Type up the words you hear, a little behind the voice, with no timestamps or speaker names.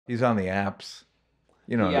He's on the apps.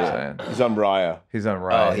 You know what I'm saying? He's on Raya. He's on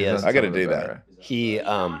Raya. Oh, he is. I got to do that. He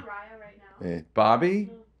Yeah.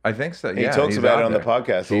 Bobby? I think so. He Yeah, talks he's about it out on there. the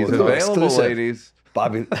podcast. He's all the time. available, Exclusive. ladies.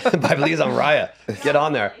 Bobby Lee's on Raya. Get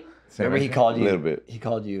on there. Remember he called you A little bit. He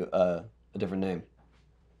called you a different name.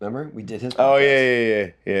 Remember we did his. Oh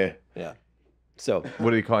podcast. yeah. So What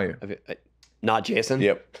did he call you? not Jason.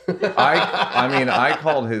 Yep. I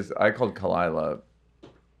called Kalila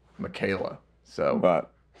Michaela. So Right.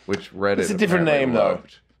 which Reddit. It's a different apparently name though.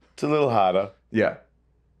 loved. It's a little harder. Yeah.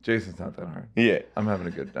 Jason's not that hard. Yeah. I'm having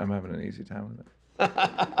an easy time with it.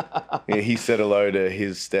 Yeah. He said hello to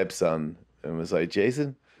his stepson and was like,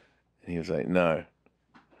 Jason? And he was like, no.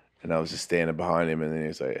 And I was just standing behind him, and then he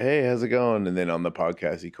was like, hey, how's it going? And then on the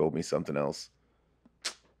podcast, he called me something else.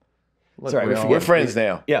 It's all right, We're friends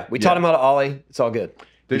now. Yeah, we taught him how to ollie. It's all good. He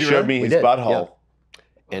Did you showed really? me We his did, butthole.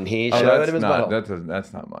 And he Oh, showed him his butthole.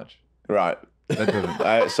 that's not much. Right. That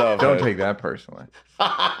doesn't. So Don't take that personally.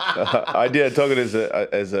 I did. I took it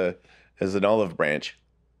as an olive branch.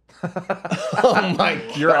 Oh my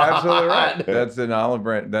God. You're absolutely right. That's an olive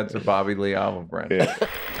branch. That's a Bobby Lee olive branch. Yeah.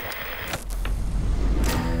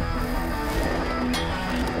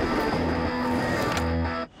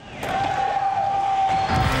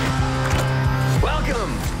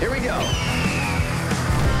 Welcome. Here we go.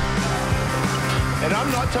 And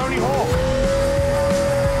I'm not Tony Hawk.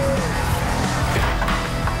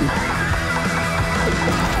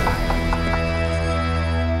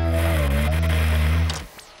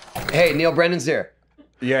 Hey, Neal Brennan's here.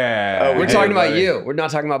 Yeah. We're Hey, talking about buddy. you. We're not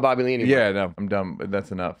talking about Bobby Lee anymore. Yeah, no, I'm done.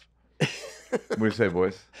 That's enough. What do you say,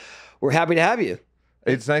 boys? We're happy to have you.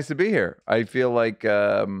 It's nice to be here. I feel like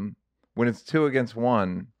when it's 2 against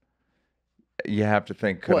 1, you have to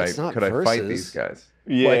think, could Well, it's not I fight versus. these guys?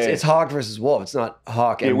 Yeah. Well, it's Hawk versus Wolf. It's not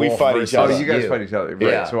Hawk and Yeah, we Wolf fight each versus other. Oh, you guys you. fight each other. Right.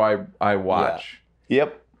 Yeah. So I watch.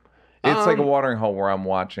 Yep. It's like a watering hole where I'm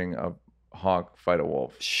watching a hawk fight a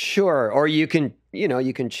wolf. Sure. Or you can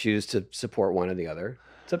choose to support one or the other.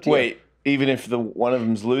 It's up to you. Wait, even if one of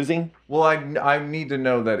them's losing? Well, I need to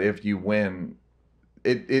know that if you win,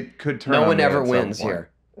 it could turn No on one me ever at some wins point. here.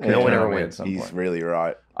 Could No one turn ever on me at wins. some He's point. really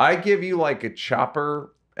right. I give you like a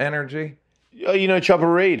Chopper energy. Oh, you know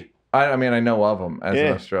Chopper Reed? I mean, I know of him as Yeah.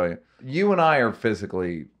 an Australian. You and I are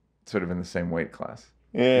physically sort of in the same weight class.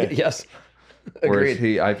 Yeah. Yes. Whereas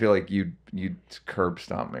Agreed. I feel like you'd curb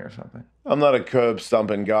stomp me or something. I'm not a curb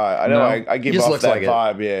stomping guy. I know No. I give just off looks that like it.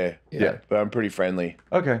 vibe, yeah. Yeah. But I'm pretty friendly.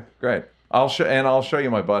 Okay, great. I'll show you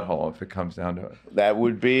my butthole if it comes down to it. That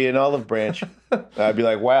would be an olive branch. I'd be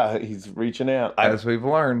like, wow, he's reaching out. As we've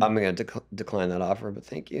learned. I'm going to decline that offer, but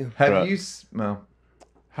thank you. Have Right. you? Well,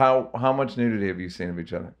 how much nudity have you seen of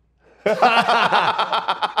each other?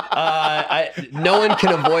 No one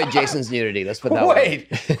can avoid Jason's nudity. Let's put that way.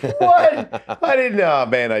 Wait, what? I didn't know.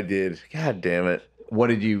 Man, I did. God damn it. What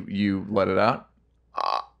did you let it out?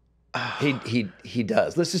 He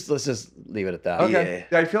does. Let's just leave it at that. Okay.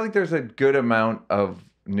 I feel like there's a good amount of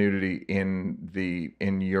nudity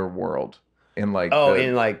in your world. In like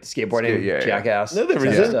in like skateboarding, Yeah. Jackass. No, there type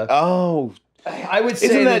isn't. stuff. Oh, I would say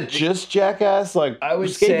isn't that just Jackass? Like, I would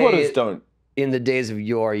skateboarders say- don't. in the days of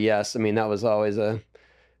yore, yes. I mean, that was always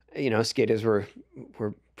skaters were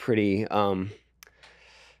pretty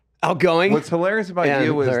outgoing. What's hilarious about And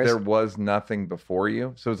you is hilarious. there was nothing before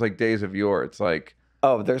you. So it's like days of yore. It's like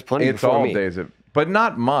Oh, there's plenty it's before all me. days of, but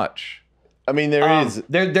not much. I mean, there is.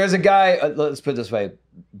 There's a guy. Let's put it this way,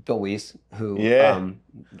 Bill Weiss, who Yeah.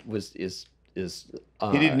 is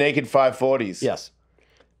He did naked 540s. yes.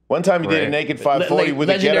 One time he did a Right. naked 540 with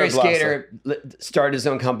a legendary ghetto blaster. skater, started his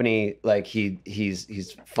own company. Like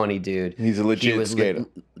he's funny dude. He's a legit skater.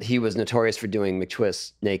 He was notorious for doing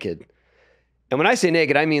McTwists naked. And when I say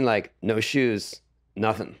naked, I mean like no shoes,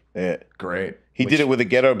 nothing. Yeah. Great. He did it with a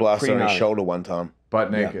ghetto blaster pretty on his gnarly. shoulder one time.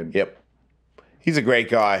 Butt naked. Yep. He's a great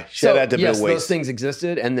guy. Shout out to yes, Bill Weiss. those things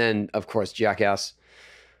existed, and then of course Jackass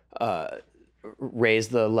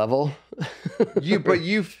raised the level.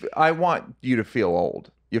 I want you to feel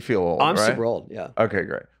old. You feel old, I'm right? super old, yeah. Okay,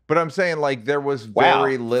 great. But I'm saying like there was Wow.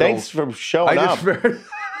 very little. Thanks for showing up.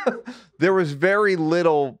 There was very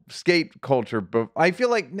little skate culture, but I feel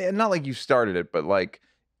like not like you started it, but like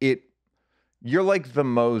it. You're like the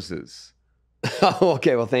Moses. Oh,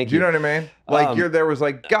 okay. Well, thank Do you you. know what I mean? Like there was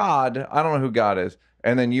like God. I don't know who God is,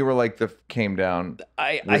 and then you were like the came down.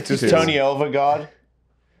 I This just is Tony Elva God.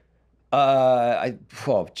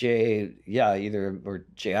 either or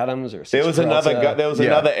Jay Adams or There was another guy, there was Yeah,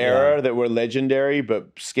 another era that were legendary,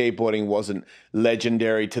 but skateboarding wasn't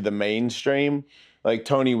legendary to the mainstream. Like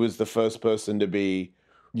Tony was the first person to be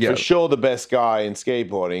Yeah. for sure the best guy in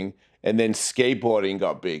skateboarding, And then skateboarding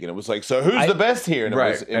got big, and it was like, so who's the best here? And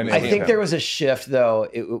Right. it was I him. think there was a shift, though.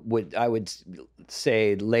 I would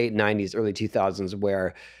say late '90s, early 2000s,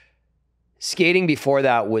 where skating before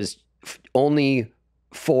that was only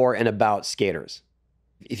for and about skaters.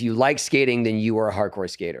 If you like skating, then you were a hardcore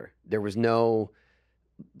skater. There was no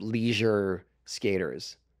leisure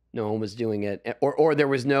skaters. No one was doing it, or there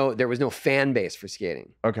was no fan base for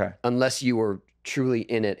skating Okay. unless you were truly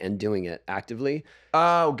in it and doing it actively.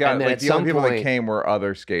 Oh, got And it. then Like at the only some people that point- came were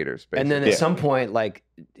other skaters, basically. And then at some point, like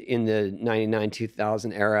in the 99,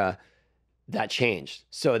 2000 era, that changed.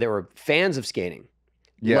 So there were fans of skating,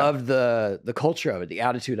 loved the culture of it, the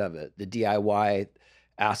attitude of it, the DIY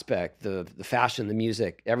aspect, the fashion, the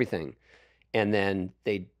music, everything. And then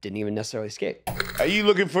they didn't even necessarily skate. Are you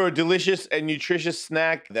looking for a delicious and nutritious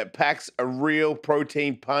snack that packs a real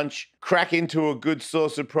protein punch? Crack into a good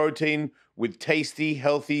source of protein with tasty,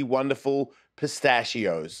 healthy, wonderful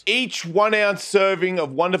pistachios. Each 1 ounce serving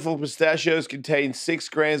of wonderful pistachios contains 6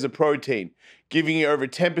 grams of protein, giving you over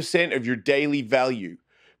 10% of your daily value.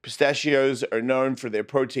 Pistachios are known for their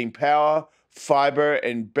protein power, fiber,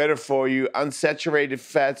 and better for you unsaturated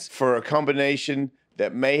fats for a combination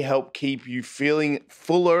that may help keep you feeling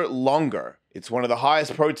fuller longer. It's one of the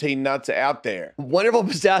highest protein nuts out there. Wonderful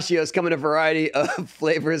pistachios come in a variety of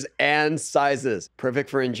flavors and sizes. Perfect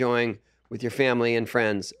for enjoying with your family and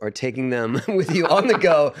friends or taking them with you on the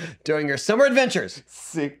go during your summer adventures.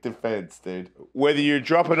 Sick defense, dude. Whether you're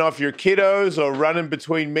dropping off your kiddos or running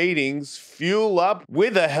between meetings, fuel up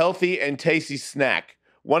with a healthy and tasty snack.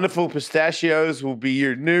 Wonderful pistachios will be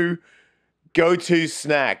your new go-to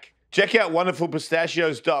snack. Check out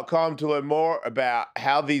wonderfulpistachios.com to learn more about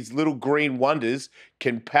how these little green wonders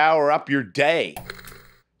can power up your day.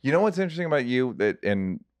 You know what's interesting about you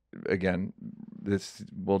and again, this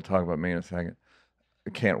we'll talk about me in a second.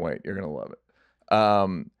 I can't wait. You're gonna love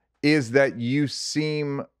it. Is that you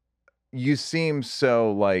seem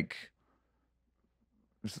so like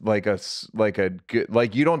a good,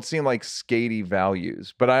 like you don't seem like skatey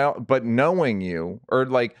values, but knowing you or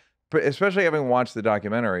like. But especially having watched the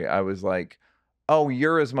documentary, I was like, "Oh,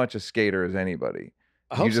 you're as much a skater as anybody.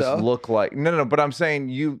 I hope you just so. look like no." But I'm saying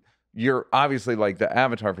you're obviously like the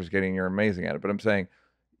avatar for skating. You're amazing at it. But I'm saying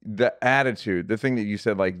the attitude, the thing that you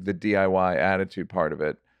said, like the DIY attitude part of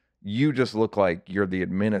it, you just look like you're the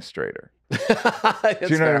administrator. Do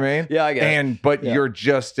you know what I mean? Yeah, I get it. But you're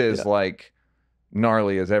just as like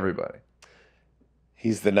gnarly as everybody.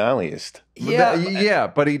 He's the gnarliest. Yeah.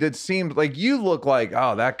 But he did seem like you look like,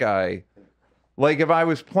 oh, that guy. Like if I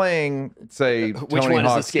was playing, say, Which Tony one is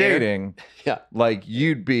Hawk the skater? skating, Yeah. like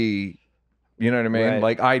you'd be, you know what I mean? Right.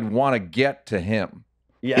 Like I'd want to get to him.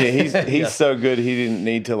 Yeah, he's so good. He didn't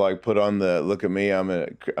need to like put on the look at me. I'm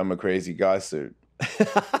a crazy guy suit.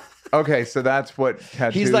 Okay, so that's what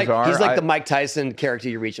tattoos He's like are. the Mike Tyson character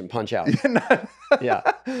you reach and punch out. Yeah.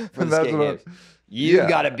 From the That's skate what- games. You yeah.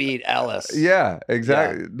 got to beat Ellis. Yeah,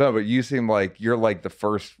 exactly. No, but you seem like you're like the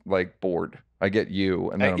first like board. I get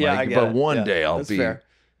you, and then I'm I like, get but it. one Yeah, day I'll that's be fair.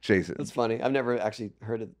 Jason. That's funny. I've never actually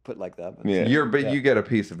heard it put like that. But Yeah. You get a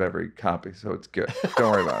piece of every copy, so it's good.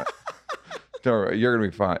 Don't worry about it. Don't worry. You're gonna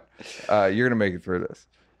be fine. You're gonna make it through this.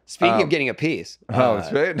 Speaking of getting a piece.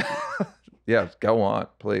 It's right. Yeah, go on,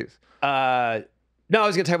 please. No, I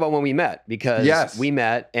was going to talk about when we met because we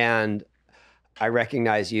met and I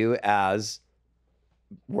recognize you as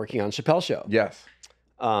working on Chappelle Show. Yes,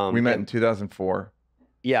 we met in 2004.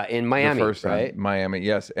 Yeah, in Miami, the first time, right? Miami,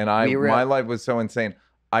 yes. And my life was so insane.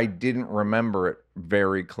 I didn't remember it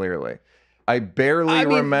very clearly. I barely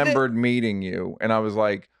remembered meeting you, and I was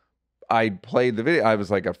like, I played the video. I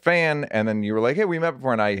was like a fan, and then you were like, "Hey, we met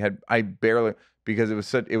before," and I barely because it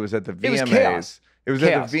was at the VMAs. It was chaos. It was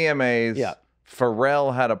at the VMAs. Yeah.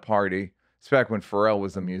 Pharrell had a party. It's back when Pharrell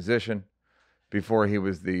was a musician, before he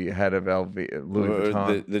was the head of Louis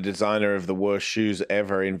Vuitton. The designer of the worst shoes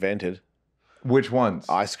ever invented. Which ones?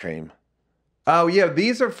 Ice cream. Oh yeah,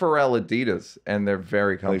 these are Pharrell Adidas, and they're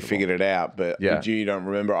very comfortable. They figured it out, but Yeah. you don't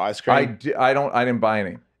remember ice cream? I didn't buy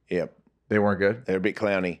any. Yep. They weren't good. They're a bit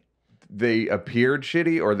clowny. They appeared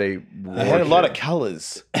shitty, or they They had a lot of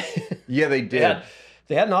colors. Yeah, they did.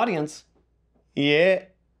 They had an audience. Yeah.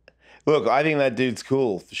 Look, I think that dude's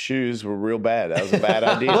cool. The shoes were real bad. That was a bad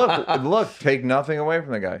idea. Look, take nothing away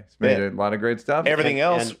from the guy. He's made a lot of great stuff. Everything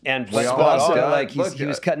else. And We all also, got- like, look, he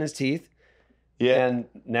was cutting his teeth. Yeah. And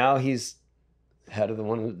now he's head of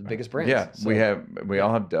one of the biggest brands. Yeah, So- we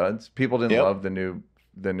all have duds. People didn't Yep. love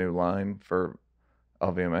the new line for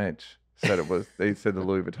LVMH. They said the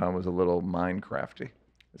Louis Vuitton was a little Minecrafty.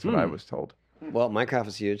 That's what I was told. Well, Minecraft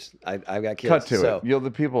is huge. I've got kids. Cut to it.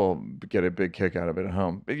 The people get a big kick out of it at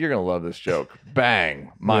home. But you're going to love this joke.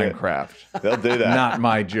 Bang. Minecraft. They'll do that. Not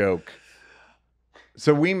my joke.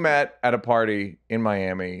 So we met at a party in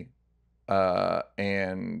Miami,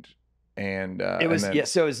 and it was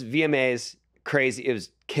So it was VMAs, crazy. It was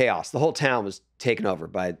chaos. The whole town was taken over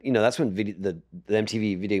by that's when the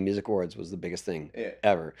MTV Video Music Awards was the biggest thing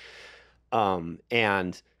ever.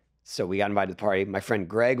 And so we got invited to the party. My friend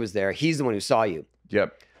Greg was there. He's the one who saw you.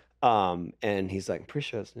 Yep. And he's like, I'm pretty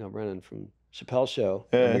sure it's Neal Brennan from Chappelle Show.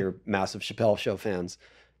 And you're massive Chappelle Show fans.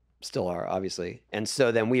 Still are, obviously. And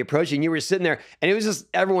so then we approached you and you were sitting there and it was just,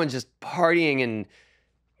 everyone's just partying and,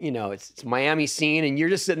 it's Miami scene and you're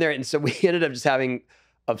just sitting there. And so we ended up just having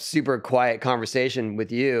a super quiet conversation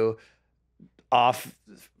with you outside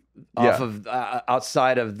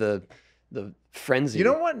of the frenzy. You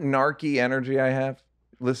know what narky energy I have?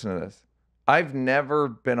 Listen to this. I've never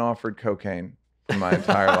been offered cocaine in my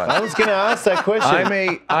entire life. I was going to ask that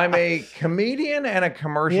question. I'm a comedian and a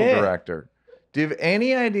commercial director. Do you have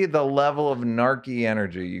any idea the level of narky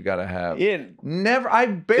energy you got to have? Yeah. Never.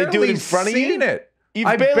 I've barely seen it.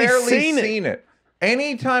 You've barely seen it.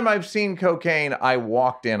 Anytime I've seen cocaine, I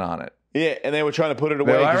walked in on it. Yeah, and they were trying to put it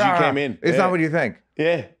away because you came in. It's not what you think.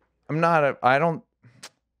 Yeah. I'm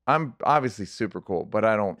obviously super cool, but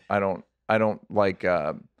I don't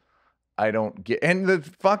get, and the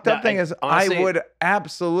fucked up thing is honestly, I would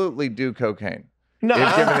absolutely do cocaine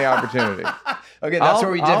if given the opportunity. Okay, that's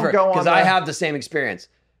where we differ, because I have the same experience.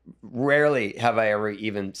 Rarely have I ever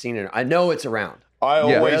even seen it. I know it's around. I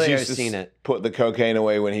always used to put the cocaine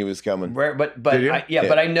away when he was coming. But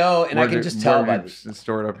I know, and I can just tell by this.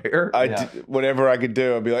 Store it up here. Whatever I could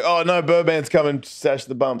do, I'd be like, oh no, Birdman's coming, stash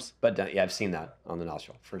the bumps. But I've seen that on the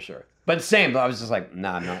nostril for sure. But same, I was just like,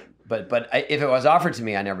 nah, I'm not. But if it was offered to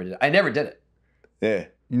me, I never did. I never did it. Yeah,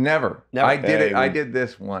 never. I did it. I did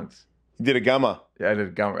this once. You did a gummer. Yeah, I did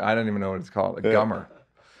a gummer. I don't even know what it's called. A gummer.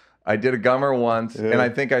 I did a gummer once, and I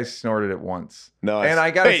think I snorted it once. Nice. And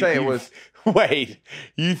I gotta say, it was. Wait,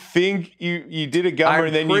 you think you did a gummer,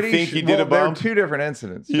 and then you think you did a bump? There are two different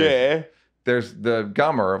incidents. Yeah. There's the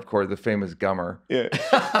gummer, of course, the famous gummer. Yeah.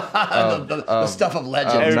 the stuff of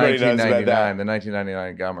legend. Everybody knows about that. The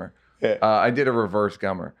 1999 gummer. Yeah. I did a reverse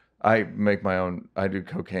gummer. I make my own. I do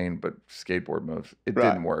cocaine, but skateboard moves. It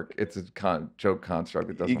didn't work. It's a joke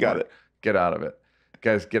construct. It doesn't work. You got it. Get out of it.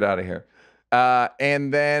 Guys, get out of here.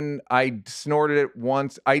 And then I snorted it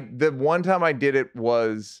once. The one time I did it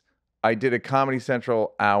was I did a Comedy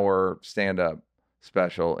Central hour stand-up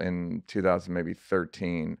special in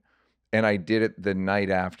 2013, and I did it the night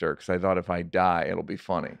after because I thought if I die, it'll be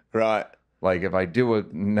funny. Right. Like if I do a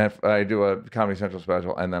Comedy Central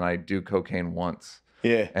special and then I do cocaine once,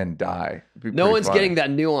 and die. No one's getting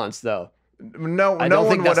that nuance though. No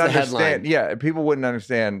one would understand. Yeah, people wouldn't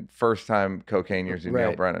understand first time cocaine using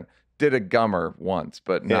Neal Brennan. Did a gummer once,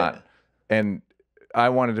 but not. And I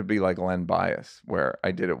wanted to be like Len Bias, where I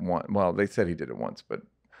did it once. Well, they said he did it once, but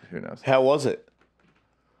who knows? How was it?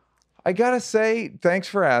 I gotta say, thanks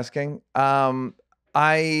for asking. It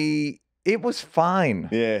was fine.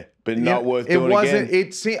 Yeah, but not worth doing again. It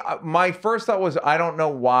wasn't. See, my first thought was, I don't know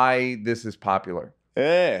why this is popular.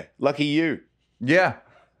 Yeah, lucky you. Yeah.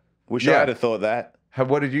 Wish I had have thought that.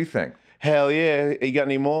 What did you think? Hell yeah. You got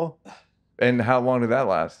any more? And how long did that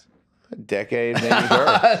last? A decade, maybe. Sure.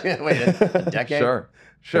 Wait, a decade? Sure.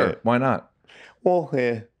 Yeah. Why not? Well,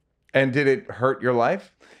 yeah. And did it hurt your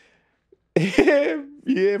life? Yeah,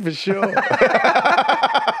 for sure.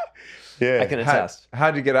 Yeah. I can attest.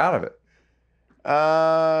 How'd you get out of it?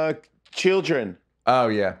 Children. Oh,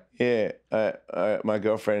 yeah. Yeah. My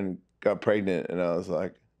girlfriend got pregnant, and I was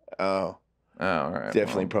like, all right.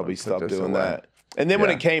 Definitely probably stop doing that. And then when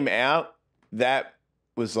it came out, that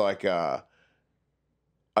was like, I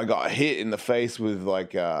got hit in the face with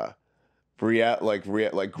like grow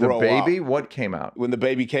the baby? Up. What came out? When the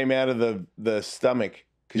baby came out of the stomach,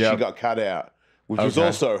 because she got cut out, which was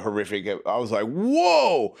also horrific. I was like,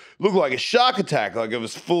 whoa, looked like a shark attack. Like it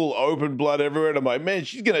was full open blood everywhere. And I'm like, man,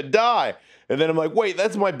 she's going to die. And then I'm like, wait,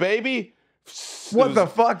 that's my baby? What the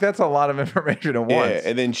fuck? That's a lot of information at once. Yeah,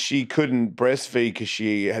 and then she couldn't breastfeed because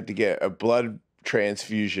she had to get a blood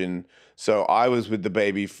transfusion. So I was with the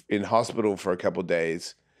baby in hospital for a couple of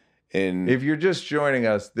days. And if you're just joining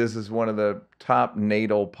us, this is one of the top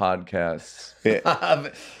natal podcasts. Yeah.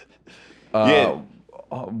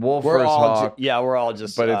 Wolf versus Hawk. We're all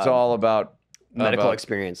just. But it's all about medical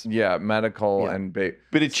experience. Yeah, medical and baby.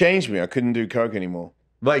 But it changed me. I couldn't do coke anymore.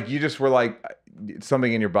 Like you just were like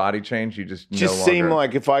something in your body changed. You just seemed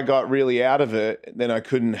like if I got really out of it, then I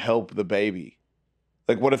couldn't help the baby.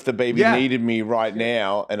 Like, what if the baby needed me right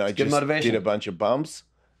now and I just did a bunch of bumps,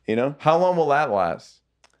 you know? How long will that last?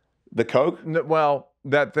 The Coke? Well,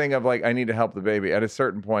 that thing of like, I need to help the baby. At a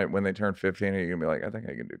certain point when they turn 15, you're going to be like, I think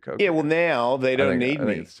I can do Coke. Yeah, well, now they don't need me.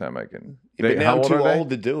 I think it's time I can. Yeah, but now I'm too old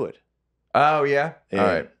to do it. Oh, yeah? Yeah. All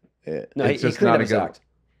right. Yeah. No, he cleaned up his act.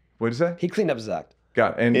 What'd you say? He cleaned up his act.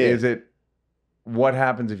 Got it. And what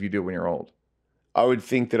happens if you do it when you're old? I would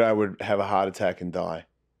think that I would have a heart attack and die.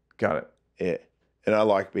 Got it. Yeah. And I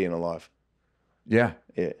like being alive. Yeah.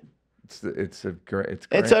 Yeah. It's great.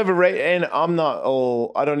 It's overrated. And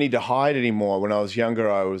I don't need to hide anymore. When I was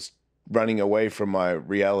younger, I was running away from my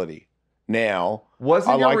reality. Now.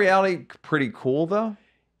 Wasn't your reality pretty cool though?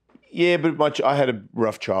 Yeah, but I had a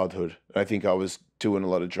rough childhood. I think I was doing a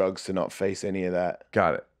lot of drugs to not face any of that.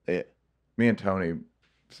 Got it. Yeah. Me and Tony,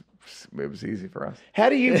 it was easy for us. How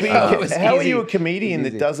do you how are you a comedian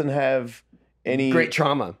that doesn't have any great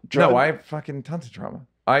trauma? No, I have fucking tons of trauma.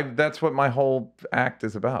 That's what my whole act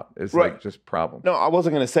is about. Is like just problems. No, I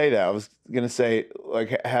wasn't going to say that. I was going to say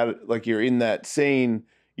like you're in that scene.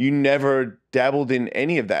 You never dabbled in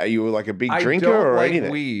any of that. You were like a big drinker or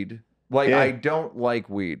anything. Weed. I don't like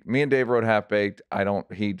weed. Me and Dave wrote Half Baked. I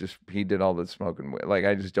don't. He did all the smoking weed. Like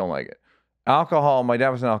I just don't like it. Alcohol. My dad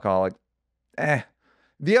was an alcoholic.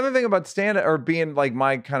 The other thing about stand-up or being like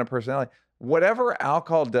my kind of personality, whatever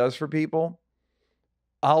alcohol does for people,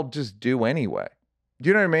 I'll just do anyway. Do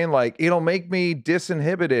you know what I mean? Like it'll make me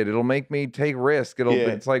disinhibited. It'll make me take risk.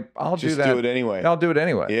 It's like I'll just do that. Do it anyway. I'll do it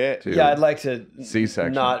anyway. Yeah. I'd like to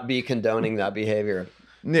C-section. not be condoning that behavior.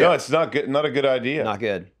 Yeah. No, it's not good. Not a good idea. Not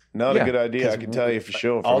good. Not a good idea. I can tell you for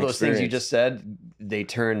sure. All those things you just said, they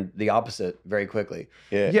turn the opposite very quickly.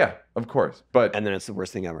 Yeah, of course. And then it's the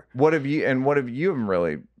worst thing ever. What have you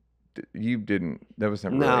really? You didn't. That was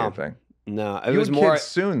never really a thing. No, it was more kids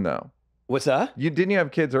soon though. What's that? Didn't you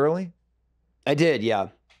have kids early? I did. Yeah.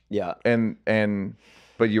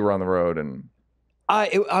 But you were on the road and.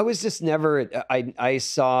 I was just never. I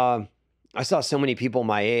saw so many people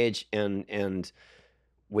my age and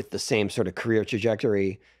with the same sort of career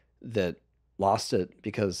trajectory that lost it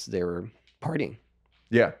because they were partying.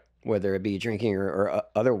 Yeah. Whether it be drinking or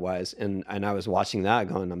otherwise. And I was watching that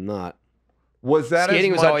going, I'm not. Was that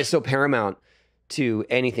skating was always so paramount to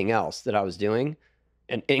anything else that I was doing,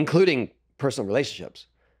 and including personal relationships.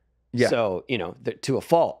 Yeah. So, to a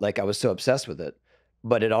fault, like I was so obsessed with it,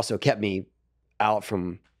 but it also kept me out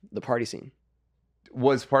from the party scene.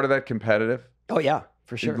 Was part of that competitive? Oh yeah.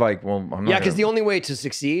 For sure. Like, well, I'm not because the only way to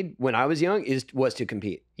succeed when I was young was to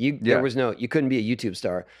compete. There was you couldn't be a YouTube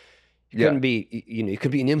star. You couldn't be, you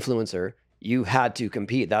could be an influencer. You had to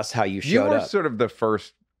compete. That's how you showed up. You were sort of the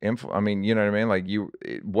first I mean, you know what I mean? Like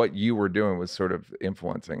what you were doing was sort of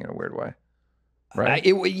influencing in a weird way. Right.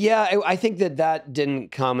 I think that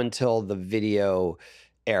didn't come until the video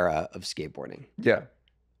era of skateboarding. Yeah.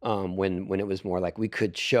 When it was more like we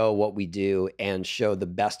could show what we do and show the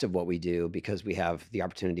best of what we do because we have the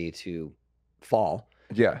opportunity to fall.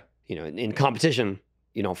 Yeah. In competition,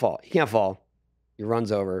 you don't fall. You can't fall. Your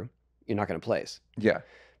run's over. You're not going to place. Yeah.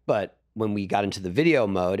 But when we got into the video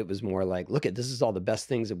mode, it was more like, look this is all the best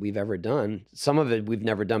things that we've ever done. Some of it we've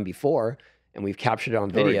never done before, and we've captured it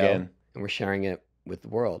on video, and we're sharing it with the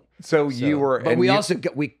world. So you were, but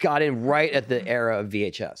we got in right at the era of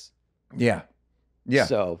VHS. Yeah. Yeah.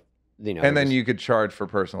 So, and then you could charge for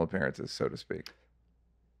personal appearances, so to speak.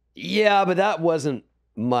 Yeah, but that wasn't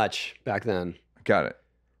much back then. Got it.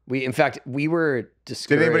 In fact, we were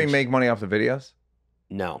discouraged. Did anybody make money off the videos?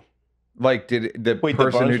 No. Like, did the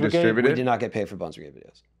person who distributed? We did not get paid for Bones Brigade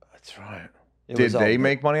videos. That's right. Did they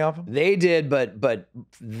make money off them? They did, but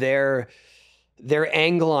their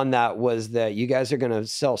angle on that was that you guys are going to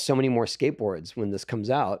sell so many more skateboards when this comes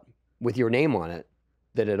out with your name on it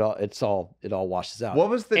that it all washes out. What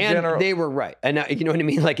was the general? They were right, and you know what I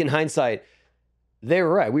mean. Like in hindsight, they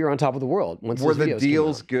were right. We were on top of the world. Were the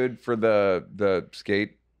deals good for the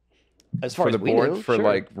skate? As far as we knew, for sure.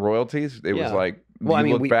 Like royalties, it was like. Well,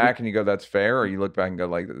 you look back and you go, "That's fair," or you look back and go,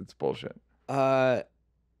 "Like it's bullshit." I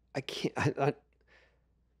can't.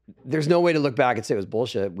 There's no way to look back and say it was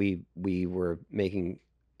bullshit. We were making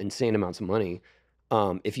insane amounts of money.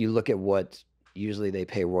 If you look at what usually they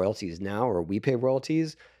pay royalties now, or we pay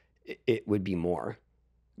royalties, it would be more.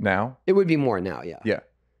 Now? It would be more now, yeah. Yeah.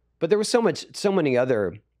 But there was so many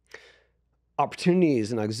other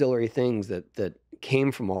opportunities and auxiliary things that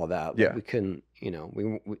came from all that. Like we couldn't,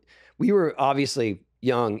 we were obviously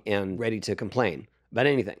young and ready to complain about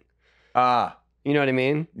anything. You know what I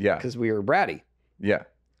mean? Yeah. Because we were bratty. Yeah.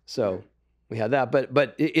 So we had that,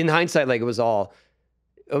 but in hindsight, like it was all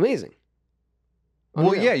amazing.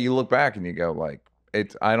 Well, yeah, you look back and you go like,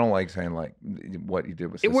 I don't like saying like what you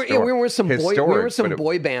did was we were some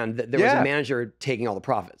boy band that there was a manager taking all the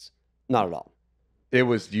profits. Not at all. It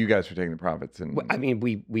was you guys were taking the profits, and I mean,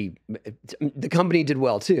 the company did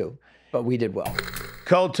well too, but we did well.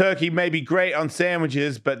 Cold turkey may be great on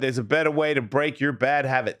sandwiches, but there's a better way to break your bad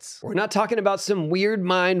habits. We're not talking about some weird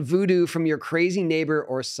mind voodoo from your crazy neighbor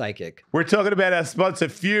or psychic. We're talking about our sponsor,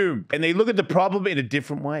 Fume, and they look at the problem in a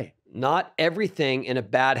different way. Not everything in a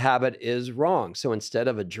bad habit is wrong. So instead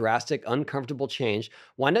of a drastic, uncomfortable change,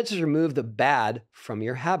 why not just remove the bad from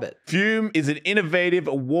your habit? Fume is an innovative,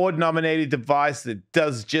 award-nominated device that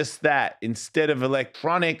does just that. Instead of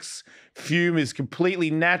electronics, Fume is completely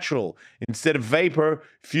natural. Instead of vapor,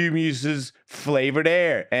 Fume uses flavored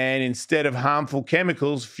air. And instead of harmful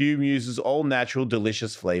chemicals, Fume uses all natural,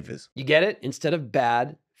 delicious flavors. You get it? Instead of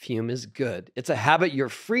bad, Fume is good. It's a habit you're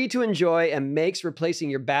free to enjoy and makes replacing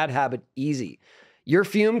your bad habit easy. Your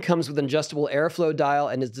Fume comes with an adjustable airflow dial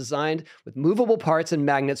and is designed with movable parts and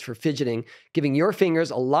magnets for fidgeting, giving your fingers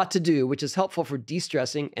a lot to do, which is helpful for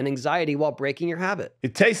de-stressing and anxiety while breaking your habit.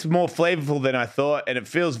 It tastes more flavorful than I thought, and it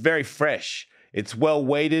feels very fresh. It's well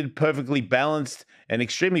weighted, perfectly balanced, and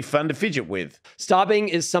extremely fun to fidget with. Stopping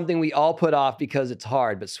is something we all put off because it's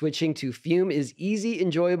hard, but switching to Fume is easy,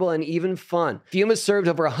 enjoyable, and even fun. Fume has served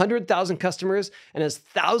over 100,000 customers and has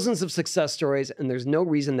thousands of success stories, and there's no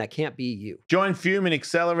reason that can't be you. Join Fume in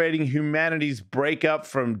accelerating humanity's breakup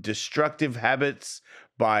from destructive habits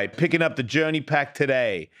by picking up the Journey Pack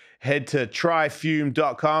today. Head to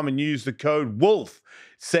tryfume.com and use the code WOLF.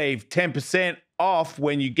 Save 10% off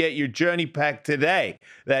when you get your Journey Pack today.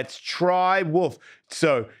 That's TryWolf.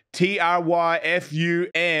 So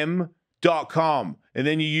TRYFUM.com. And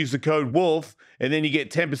then you use the code WOLF, and then you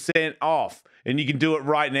get 10% off. And you can do it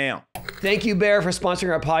right now. Thank you, Bear, for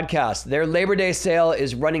sponsoring our podcast. Their Labor Day sale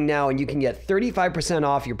is running now, and you can get 35%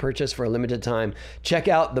 off your purchase for a limited time. Check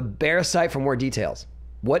out the Bear site for more details.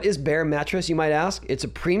 What is Bear Mattress, you might ask? It's a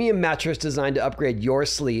premium mattress designed to upgrade your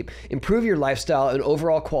sleep, improve your lifestyle, and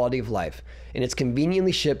overall quality of life. And it's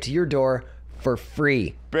conveniently shipped to your door for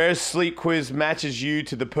free. Bear's Sleep Quiz matches you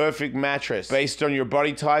to the perfect mattress based on your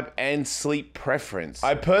body type and sleep preference.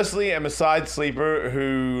 I personally am a side sleeper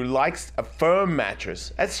who likes a firm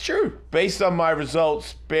mattress. That's true. Based on my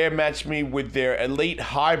results, Bear matched me with their Elite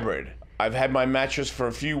Hybrid. I've had my mattress for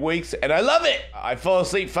a few weeks and I love it. I fall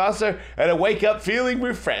asleep faster and I wake up feeling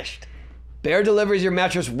refreshed. Bear delivers your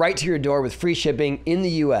mattress right to your door with free shipping in the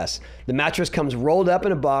US. The mattress comes rolled up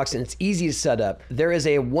in a box and it's easy to set up. There is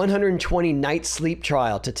a 120-night sleep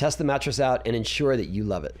trial to test the mattress out and ensure that you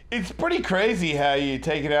love it. It's pretty crazy how you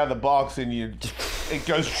take it out of the box and it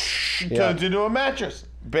goes turns into a mattress.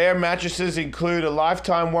 Bear mattresses include a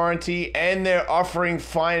lifetime warranty and they're offering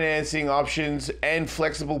financing options and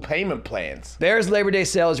flexible payment plans. Bear's Labor Day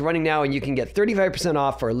sale is running now and you can get 35%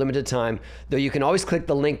 off for a limited time, though you can always click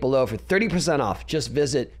the link below for 30% off. Just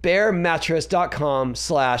visit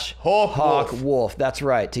bearmattress.com/HawkWolf. That's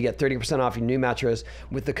right, to get 30% off your new mattress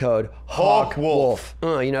with the code HawkWolf.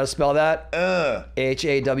 You know how to spell that?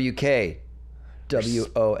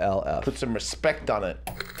 HAWKWOLF. Put some respect on it.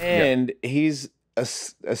 And he's a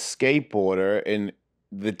skateboarder, and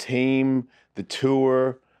the team, the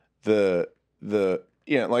tour, those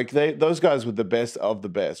guys were the best of the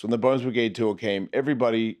best. When the Bones Brigade tour came,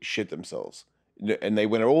 everybody shit themselves, and they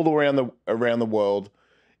went all around the world,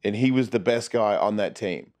 and he was the best guy on that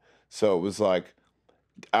team. So it was like,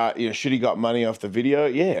 should he got money off the video?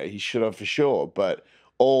 Yeah, he should have for sure. But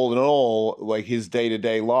all in all, like his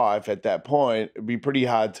day-to-day life at that point, it'd be pretty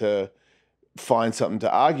hard to find something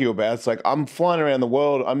to argue about. It's like, I'm flying around the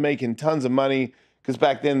world, I'm making tons of money, because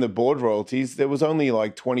back then the board royalties, there was only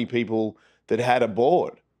like 20 people that had a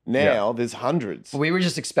board. Now there's hundreds. We were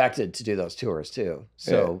just expected to do those tours too,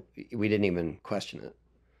 so we didn't even question it.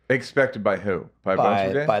 Expected by who? By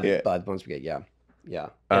Bones Brigade? By the Bones Brigade, yeah.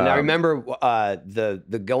 And I remember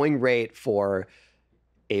the going rate for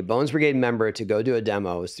a Bones Brigade member to go do a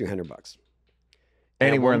demo was $300.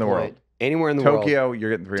 Anywhere in the world. Anywhere in the world. Tokyo,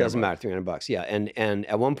 you're getting $300. Doesn't matter, $300. Yeah. And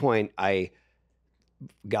at one point I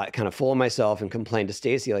got kind of full of myself and complained to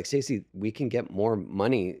Stacy, like, Stacy, we can get more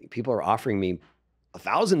money. People are offering me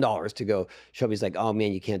 $1,000 to go show up. He's like, oh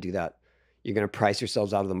man, you can't do that. You're going to price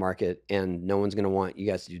yourselves out of the market and no one's going to want you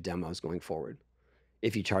guys to do demos going forward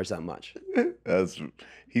if you charge that much.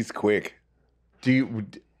 He's quick.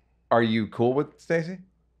 Are you cool with Stacy?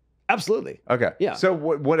 Absolutely. Okay. Yeah.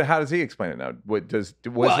 So how does he explain it now?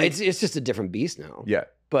 It's just a different beast now. Yeah.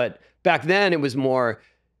 But back then it was more,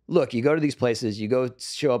 look, you go to these places, you go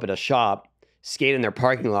show up at a shop, skate in their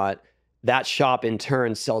parking lot. That shop in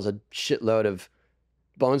turn sells a shitload of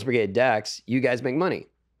Bones Brigade decks. You guys make money.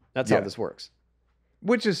 That's how this works.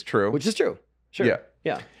 Which is true. Sure. Yeah.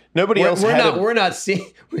 Yeah. Nobody else we're not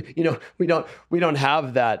seeing, we don't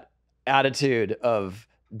have that attitude of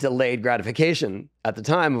delayed gratification at the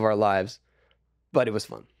time of our lives, but it was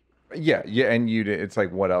fun. Yeah. And it's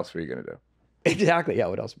like, what else were you going to do? Exactly. Yeah.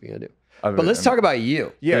 What else are we going to do? But let's talk about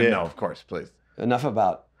you. Yeah. No, of course, please. Enough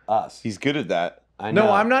about us. He's good at that. I know.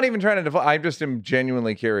 No, I'm not even trying to define. I just am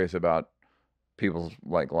genuinely curious about people's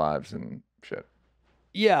like lives and shit.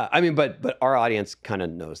 Yeah, I mean, but our audience kind of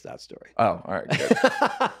knows that story. Oh, all right, good.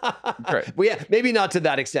 Great. Well, yeah, maybe not to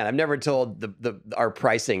that extent. I've never told our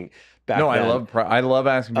pricing back then. I love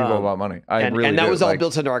asking people about money. And that was all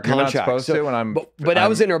built into our contract. You're not supposed to, and I'm. But that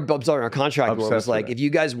was built in our contract where it was like, with it. if you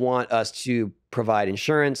guys want us to provide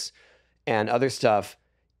insurance and other stuff,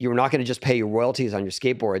 you're not going to just pay your royalties on your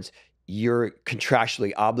skateboards. You're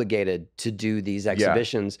contractually obligated to do these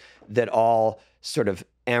exhibitions that all sort of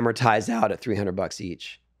amortize out at $300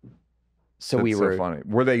 each. So That's so funny.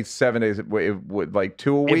 Were they 7 days? Like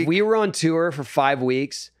 2 a week? If we were on tour for 5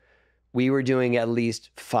 weeks, we were doing at least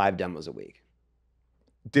 5 demos a week.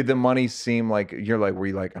 Did the money seem like were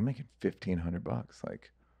you like, I'm making $1,500?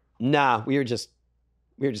 Like, nah, we were just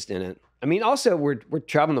in it. I mean, also we're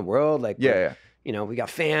traveling the world. Like, yeah. We got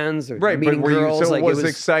fans. Or right, meeting but girls. So it was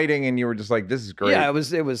exciting, and you were just like, this is great. Yeah, it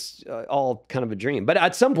was all kind of a dream. But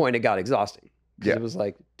at some point, it got exhausting. Yeah. It was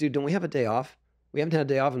like, dude, don't we have a day off? We haven't had a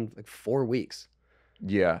day off in like 4 weeks.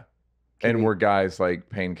 Yeah. We're guys like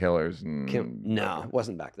painkillers and no, it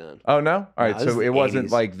wasn't back then. Oh no? All right. No, So it wasn't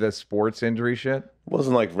like the sports injury shit? It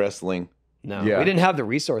wasn't like wrestling. No. Yeah. We didn't have the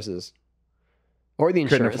resources. Or the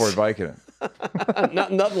insurance. Couldn't afford Vicodin.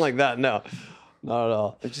 Nothing like that, no. Not at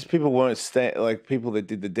all. It's just people weren't people that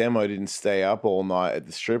did the demo didn't stay up all night at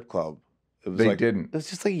the strip club. They didn't. It was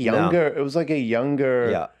just like younger. No. It was like a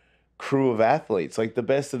younger crew of athletes, like the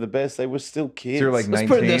best of the best. They were still kids. So you're like 19? Let's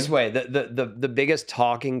put it this way: the biggest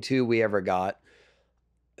talking to we ever got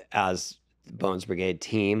as the Bones Brigade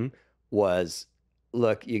team was,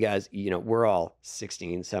 look, you guys, we're all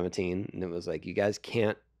 16, 17, and it was like, you guys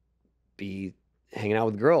can't be hanging out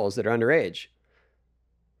with girls that are underage.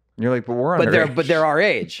 And you're like, but we're underage. But they're our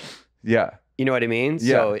age. Yeah. You know what I mean?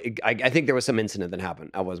 Yeah. So I think there was some incident that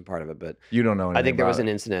happened. I wasn't part of it, but you don't know anything I think there was an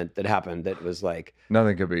incident that happened that was like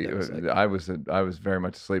nothing could be. I was very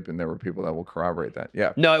much asleep, and there were people that will corroborate that.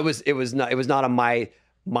 Yeah. No, it was not on my.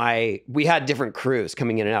 We had different crews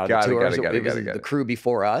coming in and out of the tour. It was the crew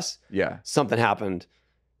before us. Yeah. Something happened.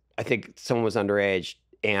 I think someone was underage,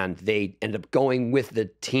 and they ended up going with the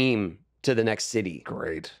team to the next city.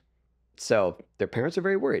 Great. So their parents are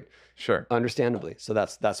very worried. Sure. Understandably. So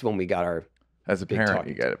that's when we got our. As a parent,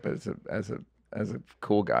 you get it, but as a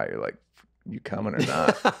cool guy, you're like, you coming or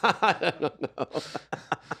not? I don't know.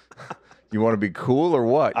 You want to be cool or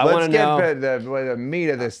what? Let's get the meat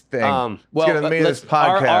of this thing. Let's get the meat of this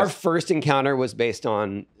podcast. Our first encounter was based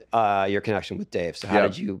on your connection with Dave. So how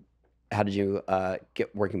did you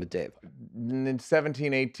get working with Dave? In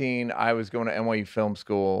 17, 18, I was going to NYU Film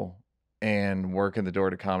School and working the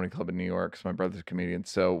door to Comedy Club in New York. So my brother's a comedian.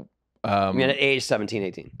 So I mean, at age 17,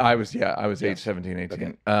 18. I was age 17,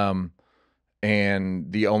 18. Okay.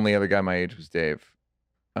 And the only other guy my age was Dave.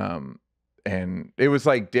 And it was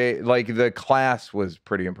like Dave, like the class was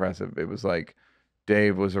pretty impressive. It was like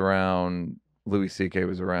Dave was around, Louis C.K.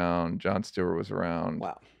 was around, Jon Stewart was around.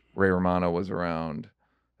 Wow. Ray Romano was around.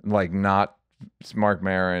 Like not Mark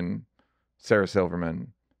Maron, Sarah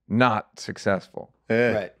Silverman, not successful.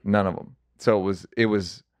 Yeah. Right. None of them. So it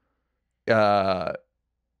was a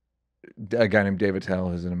guy named Dave Chappelle,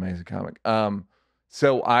 who's an amazing comic.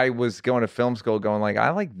 So I was going to film school going like, I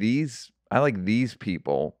like these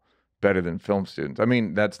people better than film students. I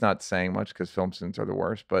mean, that's not saying much because film students are the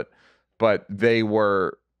worst, but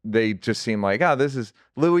they just seem like, this is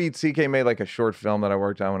Louis C.K. made like a short film that I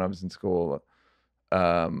worked on when I was in school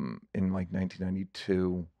in like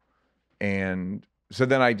 1992. And so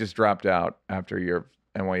then I just dropped out after a year of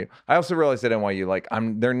NYU. I also realized at NYU, like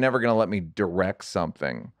they're never going to let me direct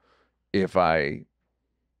something if I'm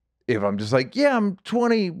just like, yeah, I'm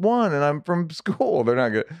 21 and I'm from school. They're not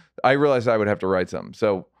good. I realized I would have to write something.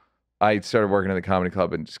 So I started working at the comedy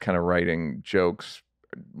club and just kind of writing jokes,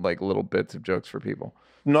 like little bits of jokes for people.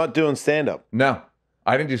 Not doing stand-up? No.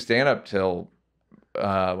 I didn't do stand-up till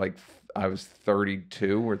like I was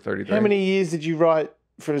 32 or 33. How many years did you write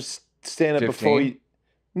for stand-up before you?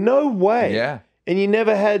 No way. Yeah. And you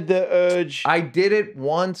never had the urge? I did it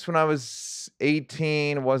once when I was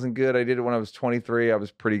 18. It wasn't good. I did it when I was 23. I was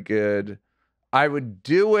pretty good. I would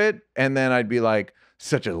do it, and then I'd be like,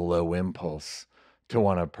 such a low impulse to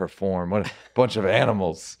want to perform. What a bunch of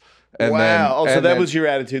animals. And wow. Then, so that was your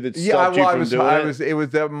attitude that stopped you from doing it?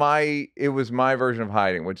 It was my version of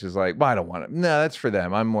hiding, which is like, well, I don't want it. No, that's for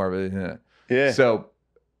them. I'm more of a, yeah. So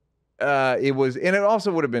it was, and it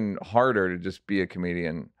also would have been harder to just be a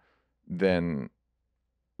comedian than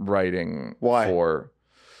writing. Why? It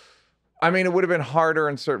would have been harder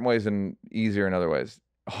in certain ways and easier in other ways.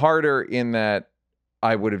 Harder in that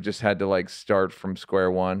I would have just had to like start from square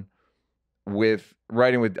one with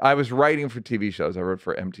writing. I was writing for TV shows. I wrote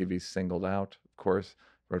for MTV Singled Out, of course.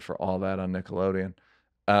 Wrote for all that on Nickelodeon.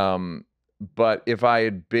 But if I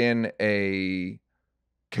had been a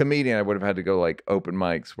comedian, I would have had to go like open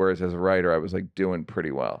mics. Whereas as a writer, I was like doing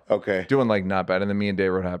pretty well. Okay. Doing like not bad. And then me and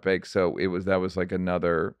Dave wrote Half Baked. So that was like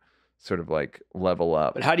another sort of like level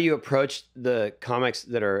up. But how do you approach the comics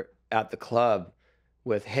that are at the club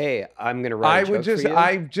with, hey, I'm going to write a joke for you?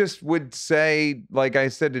 I just would say, like I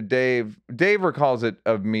said to Dave recalls it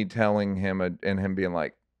of me telling him and him being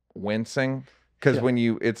like wincing. Because when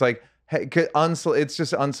it's like, hey, it's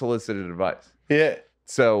just unsolicited advice. Yeah.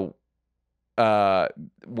 So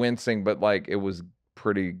wincing, but like it was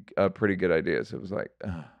pretty good idea. So it was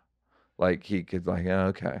like he could like, oh,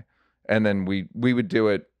 okay. And then we would do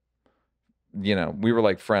it, we were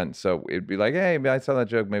like friends. So it'd be like, hey, I saw that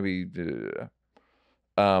joke, maybe.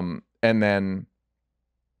 And then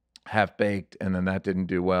Half Baked, and then that didn't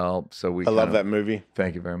do well. So I love that movie.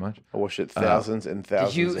 Thank you very much. I watched it thousands and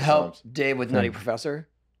thousands. Did you help Dave with Nutty Professor?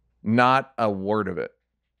 Not a word of it.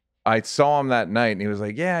 I saw him that night, and he was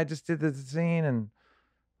like, "Yeah, I just did this scene, and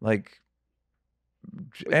like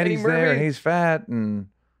Eddie's there, and he's fat." And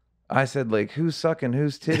I said, "Like, who's sucking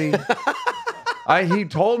whose titty?" He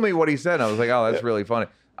told me what he said, and I was like, "Oh, that's really funny."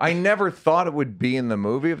 I never thought it would be in the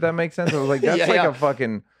movie, if that makes sense. I was like, that's a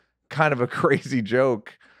fucking kind of a crazy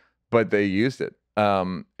joke, but they used it.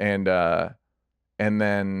 And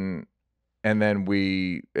then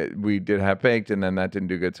we did Half Baked, and then that didn't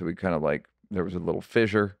do good. So we kind of like, there was a little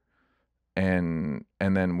fissure, and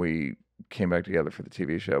then we came back together for the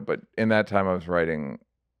TV show. But in that time, I was writing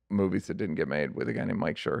movies that didn't get made with a guy named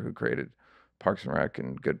Mike Schur, who created Parks and Rec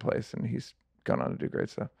and Good Place, and he's gone on to do great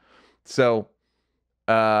stuff. So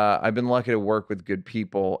I've been lucky to work with good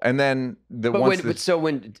people, and then so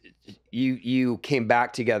when you came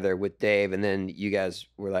back together with Dave, and then you guys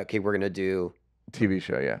were like, okay, we're gonna do TV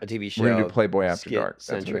show, a TV show. We're gonna do Playboy After Dark.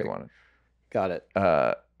 That's what we wanted. Got it.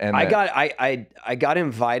 And I got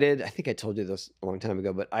invited. I think I told you this a long time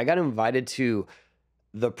ago, but I got invited to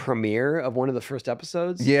the premiere of one of the first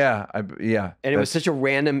episodes. Yeah, and it was such a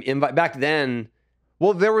random invite back then.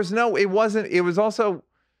 Well, it wasn't. It was also.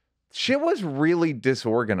 Shit was really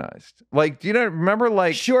disorganized. Like, do you remember?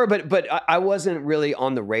 Like, sure, but I wasn't really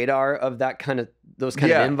on the radar of those kind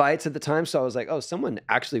of invites at the time. So I was like, oh, someone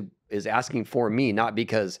actually is asking for me, not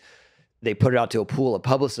because they put it out to a pool of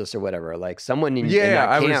publicists or whatever. Like someone in that camp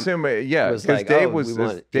I would assume, because like,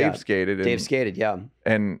 Dave skated. Dave skated, yeah.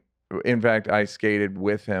 And in fact, I skated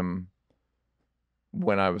with him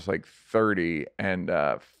when I was like 30 and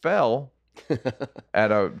fell.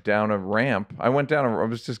 down a ramp. I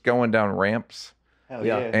was just going down ramps. Hell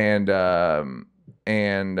yeah.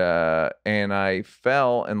 And I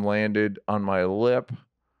fell and landed on my lip.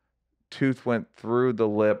 Tooth went through the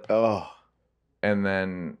lip. Oh. And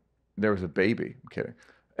then there was a baby. I'm kidding.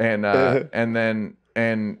 And I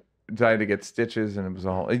had to get stitches, and it was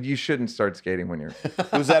all. You shouldn't start skating when you're.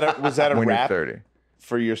 Was that a when wrap you're 30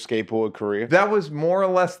 for your skateboard career? That was more or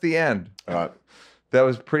less the end. That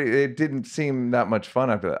was it didn't seem that much fun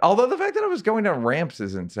after that. Although the fact that I was going down ramps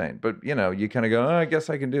is insane. But, you kind of go, oh, I guess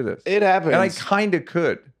I can do this. It happens. And I kind of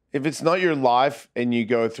could. If it's not your life and you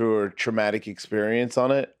go through a traumatic experience on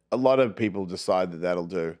it, a lot of people decide that that'll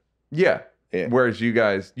do. Yeah. Whereas you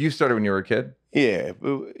started when you were a kid? Yeah.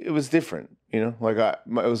 It was different, Like it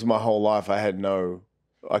was my whole life. I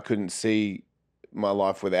couldn't see my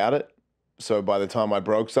life without it. So by the time I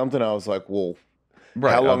broke something, I was like, well,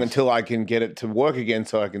 how long until I can get it to work again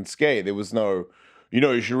so I can skate? There was no,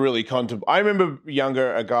 you should really contemplate. I remember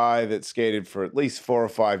a guy that skated for at least 4 or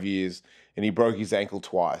 5 years, and he broke his ankle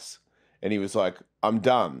twice. And he was like, I'm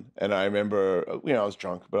done. And I remember, I was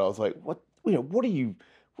drunk, but I was like, what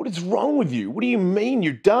is wrong with you? What do you mean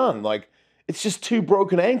you're done? Like, it's just 2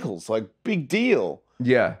 broken ankles, like big deal.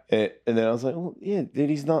 Yeah. And then I was like, well, yeah, dude,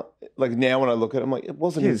 he's not, like now when I look at it, I'm like, it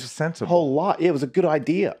wasn't his sensible whole lot. Yeah, it was a good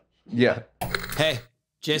idea. Yeah. Hey,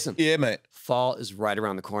 Jason. Yeah, mate. Fall is right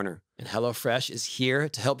around the corner, and HelloFresh is here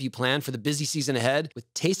to help you plan for the busy season ahead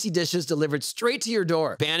with tasty dishes delivered straight to your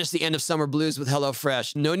door. Banish the end of summer blues with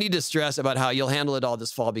HelloFresh. No need to stress about how you'll handle it all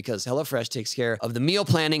this fall, because HelloFresh takes care of the meal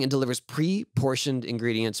planning and delivers pre-portioned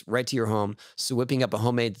ingredients right to your home. So whipping up a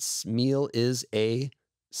homemade meal is a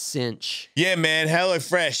cinch. Yeah, man.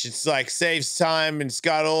 HelloFresh. It's like saves time and it's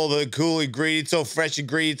got all the cool ingredients, all fresh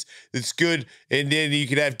ingredients. It's good. And then you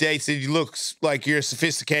can have dates and you look like you're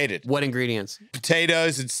sophisticated. What ingredients?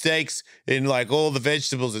 Potatoes and steaks and like all the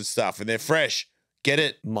vegetables and stuff. And they're fresh. Get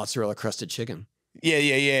it? Mozzarella crusted chicken. Yeah.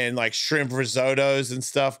 And like shrimp risottos and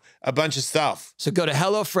stuff. A bunch of stuff. So go to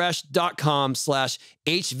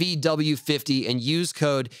HelloFresh.com/HVW50 and use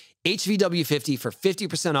code HVW50 for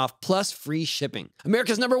 50% off plus free shipping.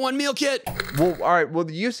 America's #1 meal kit. Well, all right.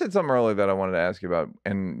 Well, you said something earlier that I wanted to ask you about,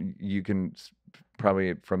 and you can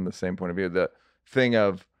probably from the same point of view, the thing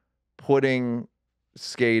of putting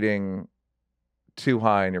skating too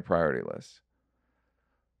high in your priority list.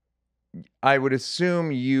 I would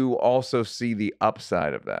assume you also see the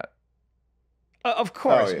upside of that. Of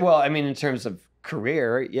course. Oh, yeah. Well, I mean, in terms of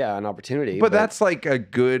career, yeah, an opportunity. But that's like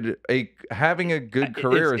having a good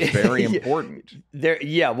career is very important.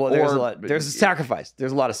 Well, there's a sacrifice.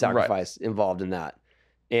 There's a lot of sacrifice involved in that.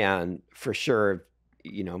 And for sure,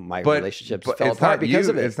 my relationships fell apart because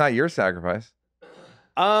of it. It's not your sacrifice.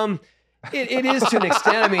 It is to an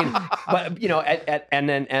extent. I mean, but and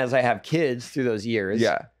then as I have kids through those years.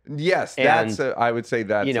 Yeah. Yes, I would say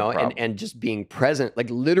that's and just being present, like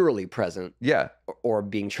literally present. Yeah. Or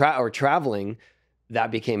being traveling, that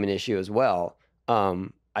became an issue as well. I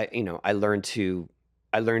learned to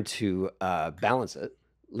balance it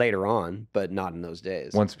later on, but not in those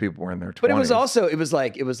days. Once people were in their 20s. But it was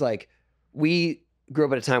like we grew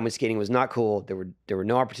up at a time when skating was not cool. There were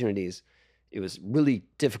no opportunities. It was really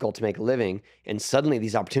difficult to make a living, and suddenly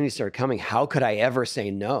these opportunities started coming. How could I ever say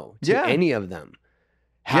no to any of them?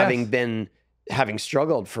 Having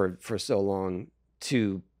struggled for so long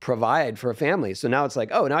to provide for a family. So now it's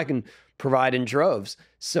like, now I can provide in droves.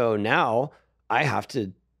 So now I have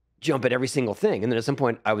to jump at every single thing. And then at some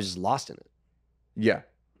point I was just lost in it. Yeah.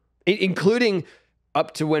 Including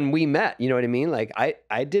up to when we met, you know what I mean? Like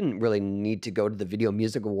I didn't really need to go to the Video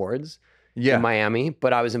Music Awards in Miami,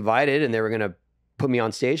 but I was invited and they were going to put me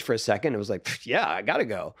on stage for a second. It was like, yeah, I got to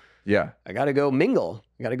go. Yeah. I got to go mingle.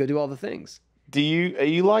 I got to go do all the things. Are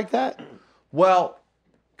you like that? Well,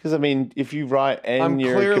 because I mean, if you write and I'm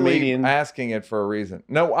you're clearly a comedian, asking it for a reason.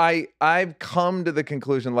 No, I've come to the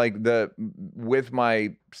conclusion, like with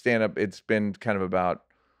my stand-up, it's been about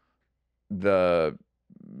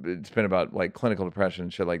like clinical depression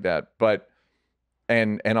and shit like that. But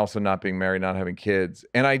and also not being married, not having kids.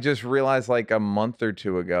 And I just realized like a month or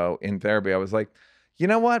two ago in therapy, I was like, you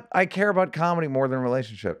know what? I care about comedy more than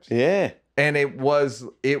relationships. Yeah. And it was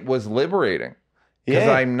liberating. Because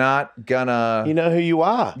I'm not gonna... You know who you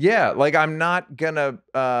are. Yeah, like I'm not gonna...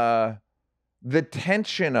 the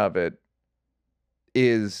tension of it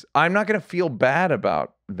is... I'm not gonna feel bad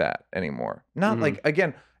about that anymore. Not like,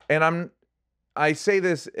 again, and I say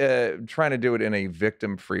this trying to do it in a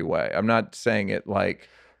victim-free way. I'm not saying it like,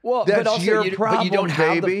 that's but also your problem, but you don't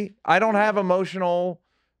baby. I don't have emotional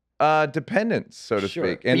dependence, so to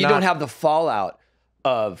speak. And you don't have the fallout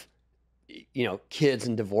of... kids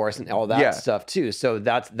and divorce and all that stuff too. So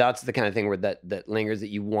that's the kind of thing where that lingers that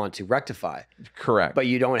you want to rectify. Correct. But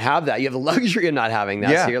you don't have that. You have the luxury of not having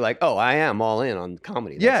that. Yeah. So you're like, I am all in on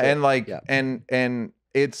comedy. That's and like, and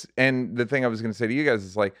the thing I was going to say to you guys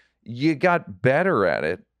is like, you got better at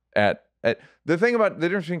it at the thing about the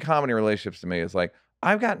difference between comedy and relationships to me is like,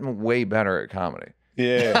 I've gotten way better at comedy.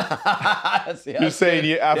 Yeah. You're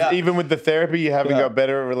saying even with the therapy, you haven't got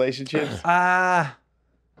better at relationships? I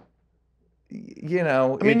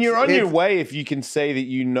mean, you're on your way if you can say that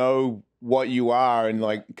you know what you are. And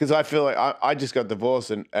like, because I feel like I just got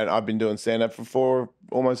divorced and I've been doing stand-up for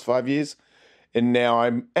almost 5 years. And now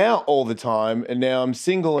I'm out all the time. And now I'm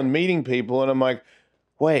single and meeting people. And I'm like,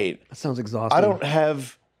 wait. That sounds exhausting. I don't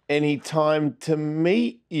have any time to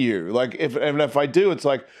meet you. Like, if I do, it's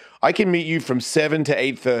like, I can meet you from 7 to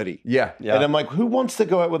 8:30. Yeah. And I'm like, who wants to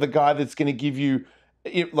go out with a guy that's going to give you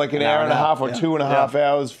like an hour and a half or 2.5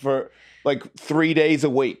 hours for... like 3 days a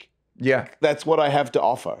week. Yeah. That's what I have to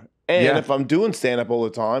offer. And if I'm doing stand-up all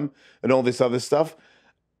the time and all this other stuff,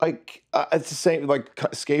 like it's the same, like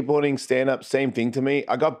skateboarding, stand-up, same thing to me.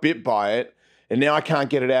 I got bit by it and now I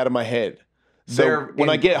can't get it out of my head. So when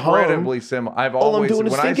I get home, incredibly similar. All I'm doing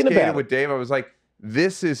is thinking about it. When I skated with Dave, I was like,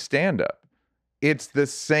 this is stand-up. It's the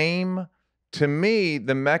same. To me,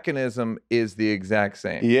 the mechanism is the exact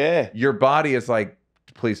same. Yeah. Your body is like,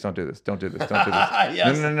 please don't do this. Don't do this. Don't do this.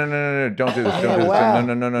 Yes. No. Don't do this. Don't do this. Wow.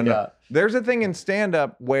 No. Yeah. There's a thing in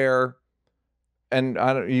stand-up where, and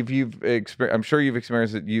I don't. If you've experienced, I'm sure you've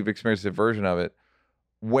experienced it. You've experienced a version of it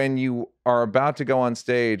when you are about to go on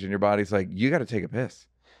stage and your body's like, you got to take a piss.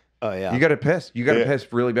 Oh yeah. You got to piss. You got to Yeah.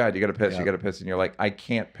 piss really bad. You got to piss. Yeah. You got to piss, and you're like, I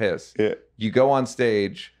can't piss. Yeah. You go on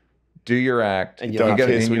stage, do your act, And you Don't don't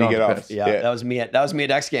piss and when you don't get have to off. piss. Yeah, Yeah. that was me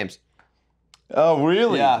at X Games. Oh,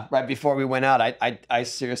 really? Yeah, right before we went out, I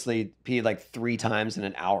seriously peed like 3 times in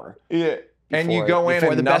an hour. Yeah. And you before- go in before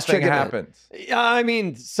and the best nothing trick event. happens. Yeah, I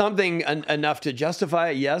mean something enough to justify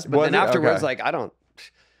it, yes. But Was then it? afterwards, Okay. like I don't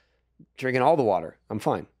drinking all the water. I'm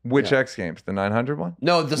fine. Which Yeah. X Games? The 900 one?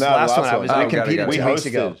 No, this No, the last one last I one. was. Oh, we got it, competed got it. 2 We weeks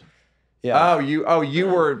ago. hosted. Yeah,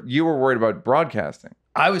 You were worried about broadcasting.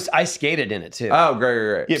 I skated in it too. Oh,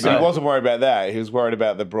 great. Yeah, but So- he wasn't worried about that. He was worried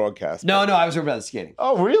about the broadcast. no, I was worried about the skating.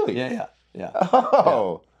 Oh, really? Yeah.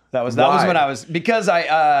 Oh. That was Why? when I was because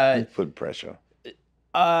I Put pressure.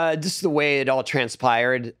 just the way it all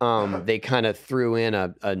transpired. They kind of threw in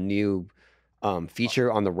a new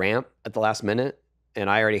feature on the ramp at the last minute, and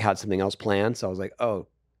I already had something else planned. So I was like, oh,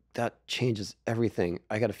 that changes everything.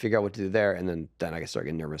 I got to figure out what to do there, and then I started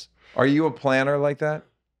getting nervous. Are you a planner like that?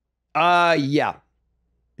 Yeah.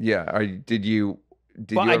 Yeah. Did you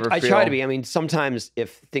Well, ever I feel... try to be. I mean, sometimes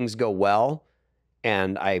if things go well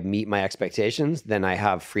and I meet my expectations, then I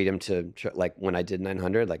have freedom to, like when I did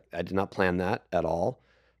 900, like I did not plan that at all,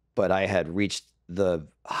 but I had reached the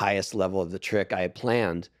highest level of the trick I had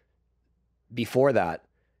planned before that,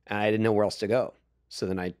 and I didn't know where else to go. So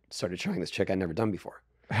then I started trying this trick I'd never done before.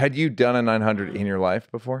 Had you done a 900 in your life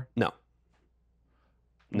before? No,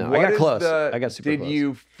 I What got is close. the- I got super Did close.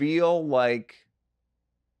 you feel like...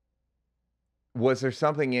 Was there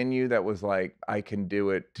something in you that was like, I can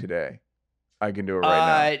do it today? I can do it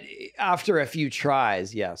right now. After a few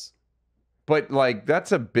tries, yes. But like,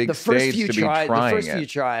 that's a big The first stage few to tries, be trying the first few it.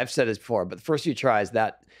 tries, I've said this before, but the first few tries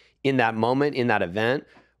that in that moment, in that event,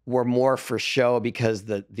 were more for show because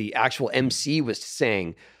the actual MC was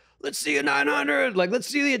saying, let's see a 900, like, let's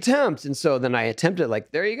see the attempt. And so then I attempted,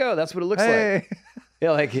 like, there you go. That's what it looks like. Hey,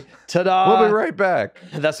 Yeah, like, ta-da. we'll be right back.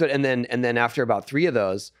 That's what, and then after about 3 of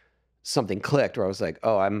those, something clicked where I was like,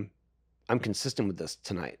 oh, I'm consistent with this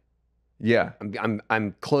tonight. Yeah.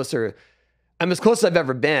 I'm closer. I'm as close as I've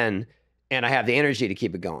ever been, and I have the energy to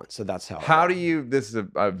keep it going. So that's how. How do you, this is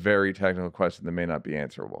a very technical question that may not be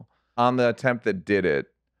answerable. On the attempt that did it,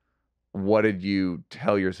 what did you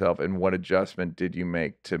tell yourself and what adjustment did you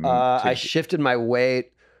make to I shifted my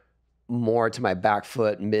weight more to my back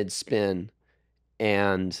foot mid spin,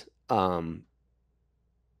 and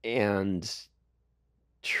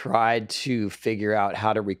tried to figure out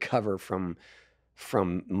how to recover from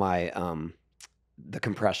my the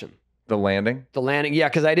compression. the landing? The landing, yeah,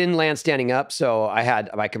 because I didn't land standing up, so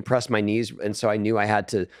I compressed my knees, and so I knew I had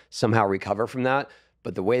to somehow recover from that.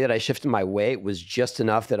 But the way that I shifted my weight was just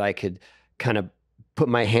enough that I could kind of put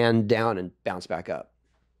my hand down and bounce back up.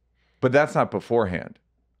 But that's not beforehand.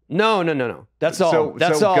 No. That's all. So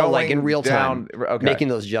That's all like going in real time, down- okay. making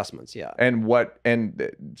those adjustments. Yeah. And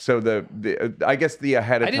so the I guess the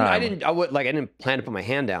ahead of time. I didn't plan to put my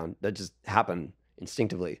hand down. That just happened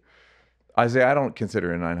instinctively. Isaiah, I don't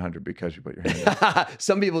consider it a 900 because you put your hand down.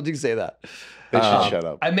 Some people do say that. They should shut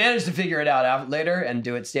up. I managed to figure it out later and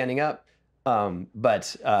do it standing up.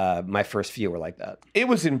 But my first few were like that. It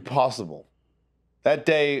was impossible. That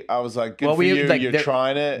day, I was like, good for you. You're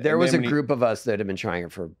trying it. There And was a then when group of us that had been trying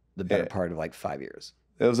it for the better Yeah. part of like 5 years.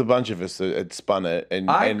 There was a bunch of us that had spun it. And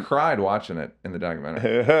I cried watching it in the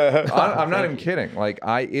documentary. I'm not even kidding. Like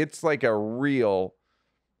it's like a real.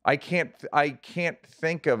 I can't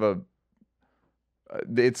think of a.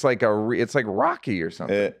 It's like it's like Rocky or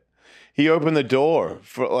something. He opened the door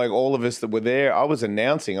for like all of us that were there. I was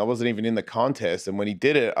announcing. I wasn't even in the contest. And when he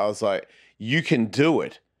did it, I was like, you can do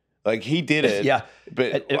it. Like he did it. Yeah.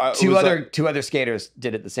 But two other skaters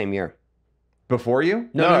did it the same year. Before you?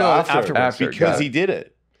 No, afterwards. After, because got it. he did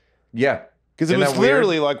it. Yeah. Because it Isn't was that weird?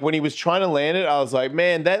 literally like when he was trying to land it, I was like,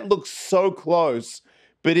 man, that looks so close,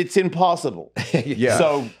 but it's impossible. Yeah.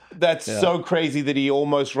 So that's so crazy that he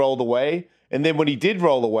almost rolled away. And then when he did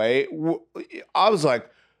roll away, I was like,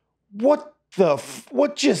 what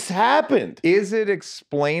just happened? Is it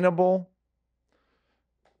explainable?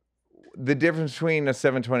 The difference between a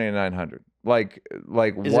 720 and a 900, like Is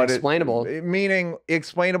what it explainable? meaning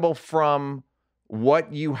explainable from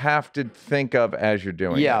what you have to think of as you're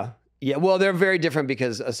doing. Yeah. Well, they're very different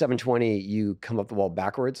because a 720, you come up the wall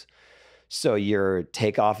backwards. So your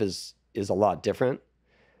takeoff is a lot different.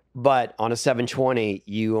 But on a 720,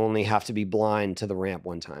 you only have to be blind to the ramp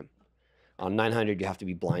one time. On 900, you have to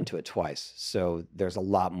be blind to it twice. So there's a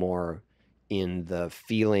lot more in the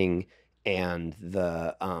feeling and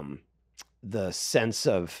the sense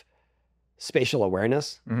of spatial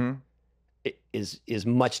awareness. Mm-hmm. Is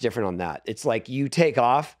much different on that. It's like you take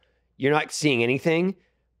off, you're not seeing anything,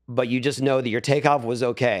 but you just know that your takeoff was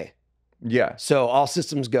okay. Yeah. So all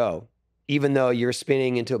systems go, even though you're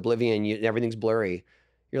spinning into oblivion, everything's blurry.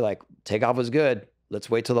 You're like, takeoff was good. Let's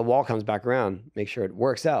wait till the wall comes back around. Make sure it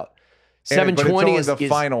works out. 720 is the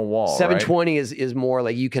final wall. 720 is more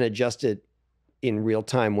like you can adjust it in real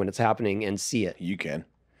time when it's happening and see it. You can.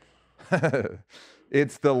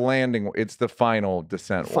 It's the landing. It's the final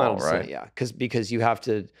descent wall, right? Yeah, because you have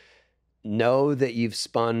to know that you've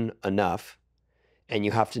spun enough, and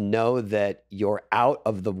you have to know that you're out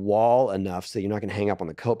of the wall enough so you're not going to hang up on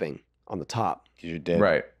the coping on the top. Because you're dead.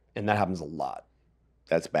 Right. And that happens a lot.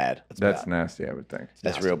 That's bad. That's nasty, I would think.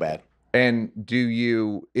 That's real bad. And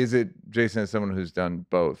is it, Jason, as someone who's done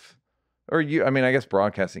both, or I mean, I guess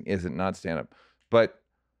broadcasting isn't not stand-up, but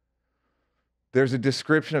there's a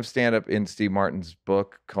description of stand-up in Steve Martin's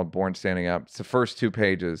book called Born Standing Up. It's the first 2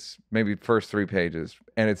 pages, maybe first 3 pages,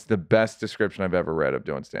 and it's the best description I've ever read of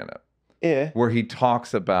doing stand-up. Yeah. Where he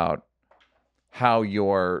talks about how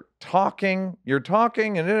you're talking,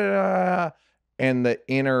 and the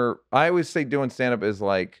inner, I always say doing stand-up is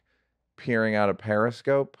like peering out a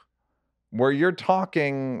periscope, where you're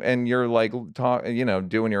talking and you're like,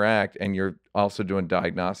 doing your act, and you're also doing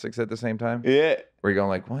diagnostics at the same time. Yeah. Where you're going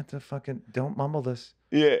like, what the fucking, don't mumble this.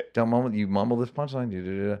 Yeah. Don't mumble, you mumble this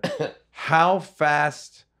punchline. How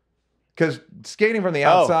fast, because skating from the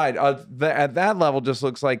outside, at that level just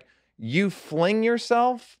looks like you fling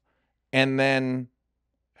yourself and then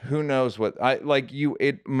who knows what,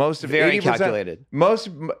 most of very 80%, calculated.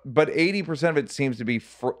 But 80% of it seems to be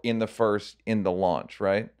in the launch,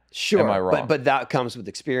 right? Sure. Am I wrong? But that comes with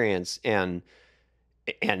experience, and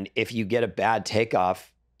if you get a bad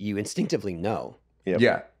takeoff, you instinctively know. Yep.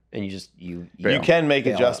 Yeah. And you can make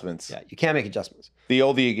adjustments. Yeah, you can make adjustments. The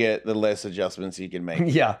older you get, the less adjustments you can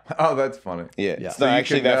make. Yeah. Oh, that's funny. Yeah. Yeah. It's So not you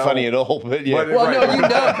actually can that know- funny at all, but yeah. Well,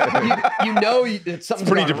 Right. no, something's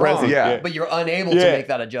pretty gone depressing. wrong, Yeah. but you're unable to make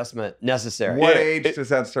that adjustment necessary. What Yeah, age does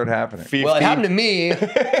that start happening? 50. Well, it happened to me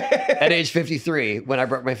at age 53 when I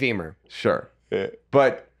broke my femur. Sure. Yeah.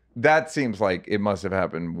 But that seems like it must have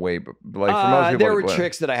happened way, like for most people. There were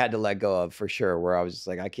tricks that I had to let go of for sure, where I was just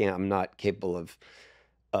like, I'm not capable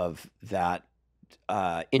of that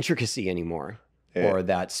intricacy anymore, or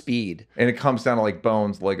that speed. And it comes down to like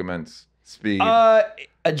bones, ligaments, speed.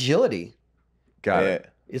 Agility. Got it.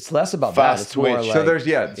 It's less about Fast that. It's more twitch.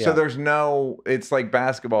 like, So there's no, it's like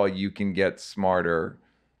basketball, you can get smarter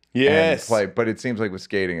and Yes. play, but it seems like with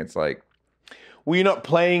skating, it's like, Well, you're not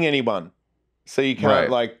playing anyone. So you can't Right.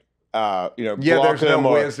 block there's no them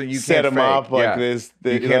or whiz and you set can't them fake. up. Like Yeah. there's,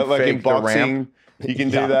 You can't like in fake the ramp. boxing, you can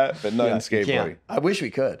do that, but not in you skateboarding. can't. I wish we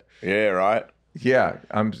could. Yeah, right.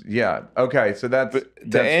 Okay. So that's, To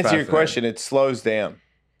that's answer your fascinating. question, it slows down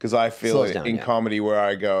because I feel Slows it down, in yeah. comedy where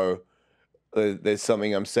I go, there's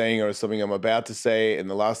something I'm saying or something I'm about to say, and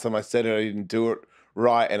the last time I said it, I didn't do it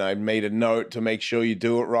right, and I made a note to make sure you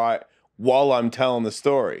do it right while I'm telling the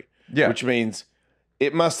story. Yeah. Which means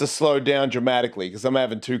it must have slowed down dramatically because I'm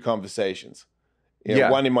having 2 conversations.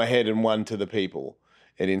 One in my head and one to the people.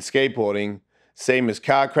 And in skateboarding, same as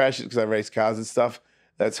car crashes, because I race cars and stuff,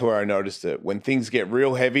 that's where I noticed it. When things get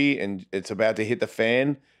real heavy and it's about to hit the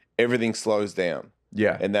fan, everything slows down.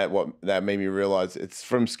 Yeah. And that made me realize it's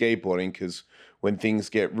from skateboarding, because when things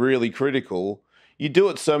get really critical, you do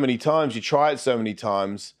it so many times, you try it so many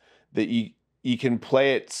times that you can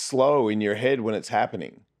play it slow in your head when it's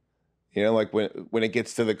happening. Like when it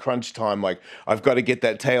gets to the crunch time, like I've got to get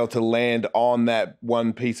that tail to land on that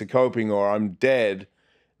one piece of coping or I'm dead.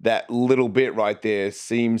 That little bit right there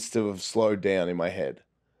seems to have slowed down in my head.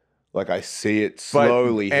 Like I see it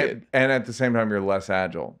slowly hit. And at the same time, you're less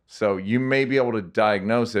agile. So you may be able to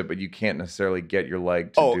diagnose it, but you can't necessarily get your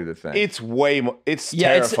leg to do the thing. It's way more, it's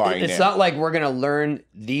terrifying. It's now. not like we're going to learn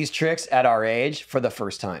these tricks at our age for the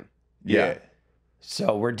first time. Yeah.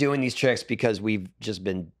 So we're doing these tricks because we've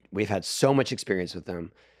had so much experience with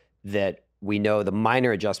them that we know the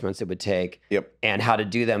minor adjustments it would take and how to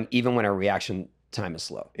do them even when our reaction time is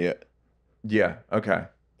slow. Yeah. Yeah. Okay.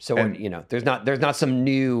 So there's not some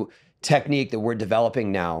new technique that we're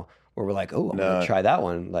developing now where we're like, oh, I'm going to try that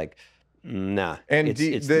one. Like, nah. And it's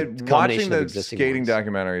watching the existing skating ones.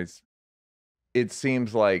 documentaries, it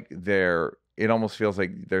seems like it almost feels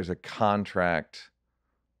like there's a contract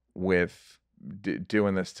with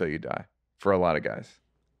doing this till you die for a lot of guys.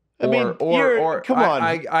 I mean, come on.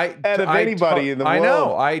 Out of anybody in the world. I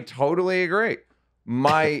know. I totally agree.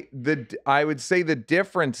 I would say the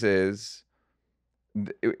difference is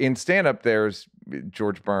in stand-up, there's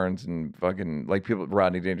George Burns and fucking like people,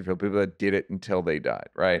 Rodney Dangerfield, people that did it until they died,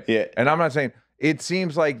 right? Yeah. And I'm not saying, it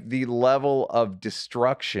seems like the level of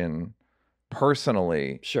destruction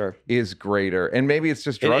personally Sure. is greater. And maybe it's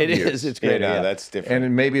just drug use. It is. It's greater. Yeah, that's different.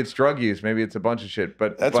 And maybe it's drug use. Maybe it's a bunch of shit.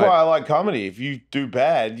 But That's why I like comedy. If you do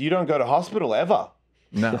bad, you don't go to hospital ever.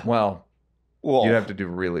 No, well, you'd have to do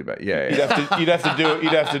really bad. Yeah, You'd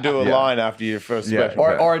have to do a line after your first special.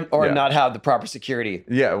 Or not have the proper security.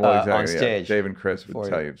 Yeah, well, exactly. On stage. Dave and Chris would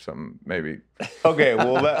tell you something, maybe. Okay,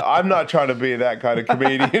 well, I'm not trying to be that kind of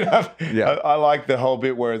comedian. I like the whole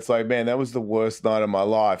bit where it's like, man, that was the worst night of my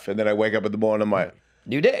life, and then I wake up in the morning, I'm like,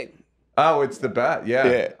 new day. Oh, it's the best.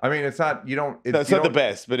 Yeah. I mean, it's not. You don't. It's not the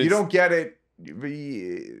best, but you don't get it.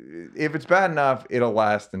 If it's bad enough, it'll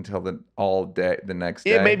last until the next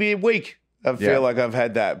day. Yeah, maybe a week. I feel like I've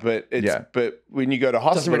had that, but but when you go to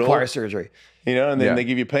hospital, doesn't require surgery, and then they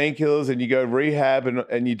give you painkillers, and you go rehab,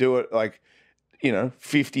 and you do it like,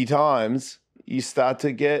 50 times, you start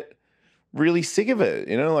to get really sick of it.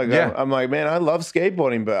 I'm like, man, I love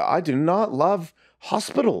skateboarding, but I do not love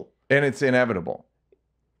hospital, and it's inevitable.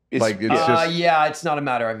 It's just it's not a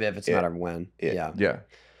matter of if, it's a matter of when. Yeah.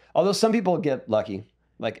 Although some people get lucky,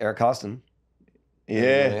 like Eric Costin.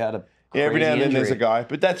 Yeah. They had a every now and then there's a guy,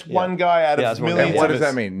 but that's one guy out of millions. And what does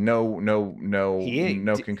that mean? No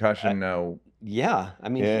concussion, no. Yeah, I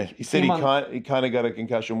mean, he said he kind of got a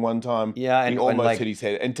concussion one time. Yeah, and he almost hit his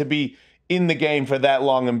head. And to be in the game for that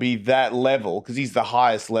long and be that level, because he's the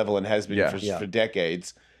highest level and has been for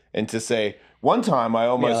decades, and to say, one time I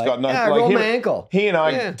almost got knocked. I rolled my ankle. He and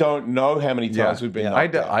I don't know how many times we've been knocked I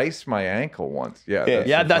had to ice my ankle once.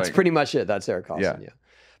 That's pretty much it. That's Eric Costin. Yeah.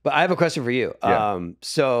 But I have a question for you.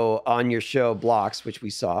 So on your show Blocks, which we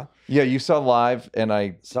saw. Yeah, you saw live, and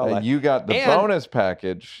you got the bonus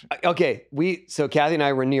package. Okay, so Kathy and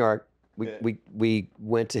I were in New York. We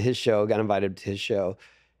went to his show, got invited to his show,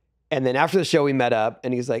 and then after the show we met up,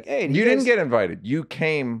 and he's like, "Hey, you didn't get invited. You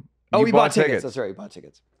came. Oh, we bought tickets. That's right, we bought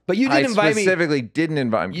tickets. But you didn't invite me. I specifically didn't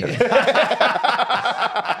invite him.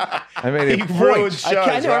 I made a point.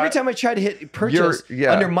 I know every time I tried to hit purchase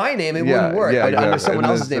under my name, it wouldn't work. Under someone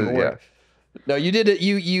else's name, it would work. No, you did it.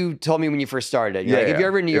 You told me when you first started. You're like, if you're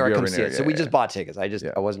ever in New York, come see it. So we just bought tickets. I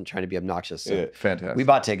wasn't trying to be obnoxious. So fantastic. We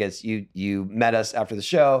bought tickets. You met us after the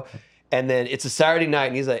show, and then it's a Saturday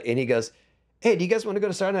night, and he goes, "Hey, do you guys want to go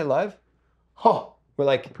to Saturday Night Live?" We're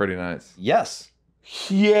like, pretty nice. Yes.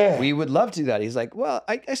 Yeah. We would love to do that. He's like, well,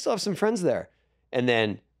 I still have some friends there. And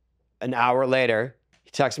then an hour later,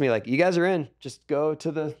 he texts me like, you guys are in. Just go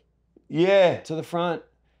to the front.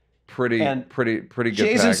 Pretty good.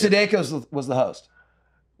 Jason Sudeikis was the host.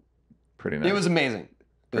 Pretty nice. It was amazing.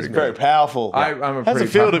 It was very powerful. I'm How's it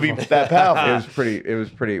feel to be that powerful? It was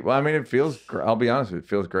pretty. Well, I mean, it feels. I'll be honest with you, it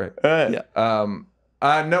feels great. Yeah.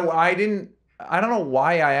 No, I didn't. I don't know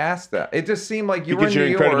why I asked that. It just seemed like you were in New York.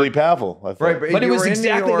 Because you're incredibly powerful. Right, but it was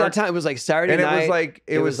exactly that time. It was like Saturday night.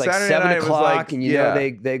 It was like Saturday 7 o'clock, and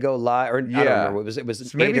they go live. Or I don't remember. It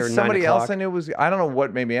was 8 or 9 somebody o'clock. else I knew was. I don't know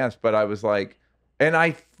what made me ask, but I was like, and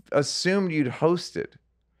I assumed you'd hosted.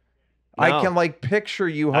 No. I can like picture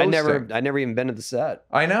you hosting. I never even been to the set.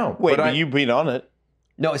 I know. Wait, but you've been on it.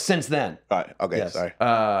 No, since then. Right. Okay. Yes. Sorry.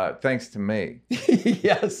 Thanks to me.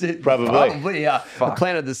 Yes. Probably. Yeah. I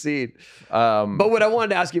planted the seed. But what I wanted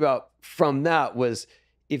to ask you about from that was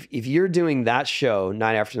if you're doing that show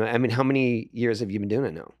night after night, I mean, how many years have you been doing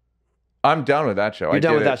it now? I'm done with that show. You're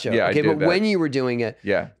done with that show. Yeah. Okay, but when you were doing it,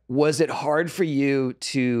 yeah, was it hard for you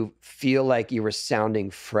to feel like you were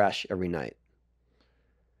sounding fresh every night?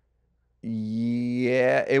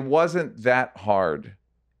 Yeah, it wasn't that hard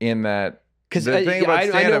in that. Because I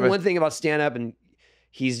know one thing about stand-up, and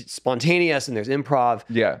he's spontaneous, and there's improv.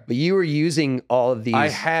 Yeah. But you were using all of these. I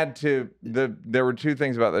had to. There were two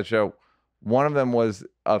things about that show. One of them was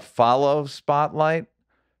a follow spotlight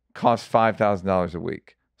cost $5,000 a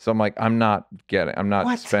week. So I'm like, I'm not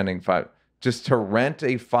spending $5,000 just to rent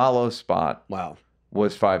a follow spot. Wow.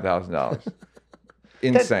 Was $5,000.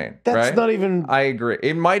 Insane. That's right? not even. I agree.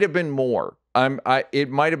 It might have been more. It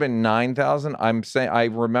might have been 9,000. I'm saying I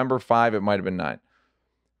remember 5. It might have been 9.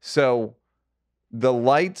 So the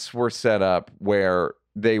lights were set up where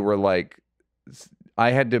they were like,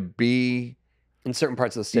 I had to be in certain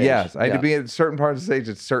parts of the stage. Yes, I had to be in certain parts of the stage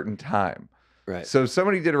at a certain time. Right. So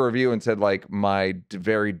somebody did a review and said like my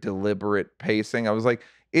very deliberate pacing. I was like,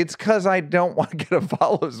 it's because I don't want to get a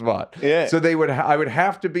follow spot. Yeah. So I would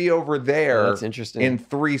have to be over there. That's interesting. In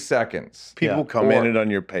 3 seconons. People commented on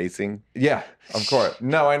your pacing. Yeah, of course.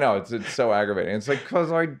 No, I know it's so aggravating. It's like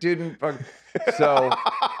because I didn't. So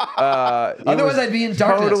otherwise, I'd be in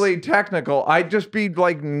darkness. Totally technical. I'd just be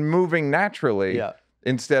like moving naturally. Yeah.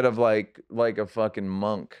 Instead of like a fucking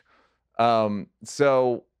monk.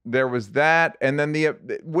 So there was that, and then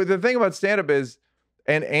the thing about stand up is.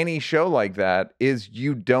 And any show like that is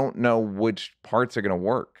you don't know which parts are going to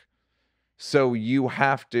work. So you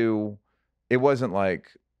have to, it wasn't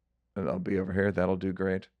like, I'll be over here, that'll do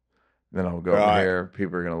great. Then I'll go over here,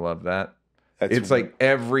 people are going to love that. It's like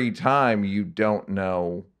every time you don't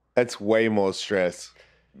know. That's way more stress.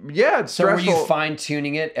 Yeah, it's stressful. So were you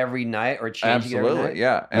fine-tuning it every night or changing it every night?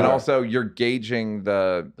 Yeah. And also you're gauging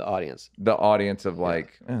the audience. The audience of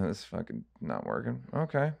like, this is fucking not working.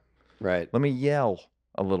 Okay. Right. Let me yell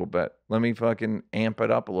a little bit. Let me fucking amp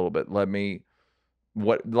it up a little bit. Like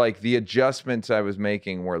the adjustments I was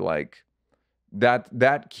making were like,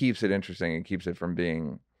 that keeps it interesting and keeps it from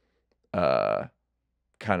being kind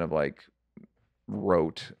of like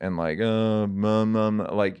rote and like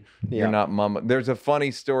like you're not mum. There's a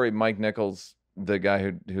funny story. Mike Nichols, the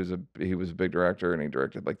guy he was a big director and he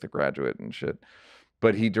directed like The Graduate and shit,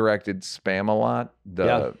 but he directed Spam-A-Lot,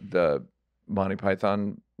 the Monty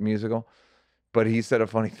Python musical. But he said a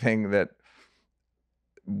funny thing that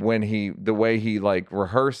when the way he like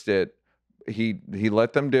rehearsed it, he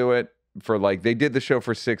let them do it for like, they did the show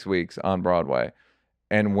for 6 weeks on Broadway,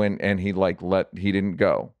 and he didn't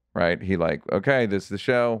go. Right? He like, okay, this is the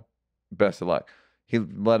show. Best of luck. He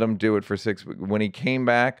let them do it for 6 weeks. When he came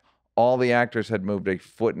back, all the actors had moved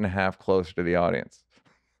 1.5 feet closer to the audience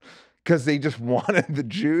because they just wanted the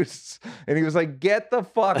juice. And he was like, get the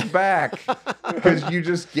fuck back. Because you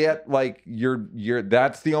just get like,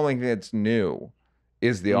 that's the only thing that's new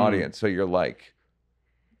is the audience. So you're like,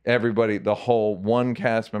 everybody, the whole one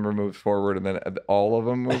cast member moves forward and then all of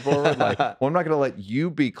them move forward. Like, well, I'm not going to let you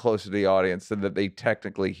be closer to the audience so that they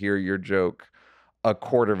technically hear your joke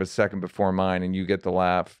 1/4 second before mine and you get the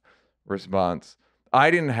laugh response. I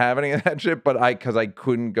didn't have any of that shit, but because I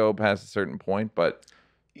couldn't go past a certain point. But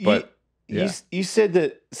you said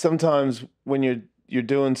that sometimes when you're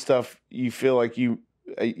doing stuff, you feel like you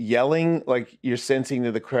yelling, like you're sensing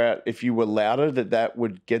to the crowd. If you were louder, that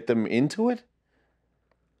would get them into it.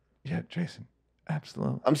 Yeah, Jason,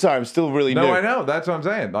 absolutely. I'm sorry, I'm still really new. No, I know. That's what I'm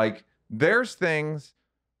saying. Like, there's things.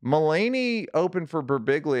 Mulaney opened for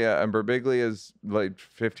Birbiglia's, and Birbiglia's like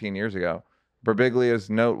 15 years ago.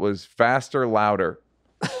 Birbiglia's note was faster, louder.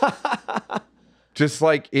 Just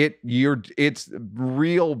like it's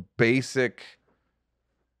real basic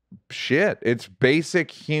shit. It's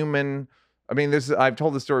basic human. I mean, I've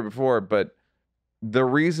told this story before, but the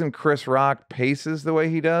reason Chris Rock paces the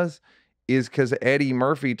way he does is because Eddie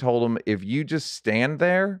Murphy told him, if you just stand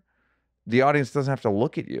there, the audience doesn't have to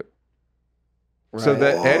look at you. Right. So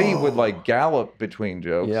that Eddie would like gallop between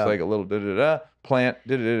jokes, like a little da-da-da, plant,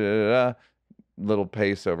 da-da-da-da, little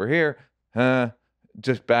pace over here,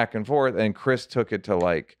 just back and forth. And Chris took it to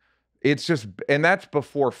like, it's just, and that's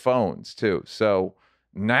before phones too. So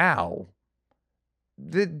now,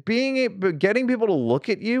 getting people to look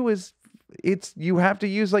at you you have to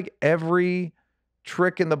use like every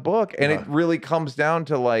trick in the book, and it really comes down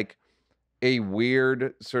to like a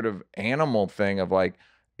weird sort of animal thing of like,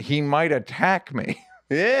 he might attack me.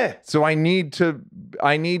 Yeah. So you need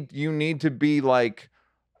to be like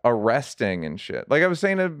arresting and shit. Like I was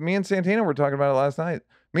saying to me and Santino were talking about it last night.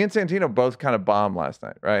 Me and Santino both kind of bombed last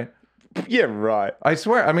night, right? Yeah, right. I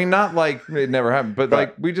swear. I mean, not like it never happened, but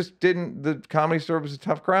like we just didn't. The Comedy Store was a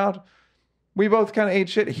tough crowd. We both kind of ate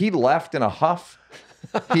shit. He left in a huff.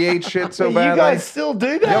 He ate shit so bad. You guys still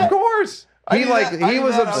do that? Yeah, of course. He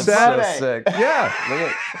was upset. So sick.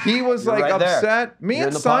 Yeah. He was like upset. Me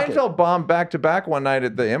and Seinfeld bombed back to back one night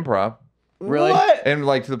at the Improv. Really? What? And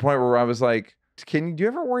like to the point where I was like, do you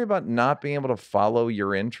ever worry about not being able to follow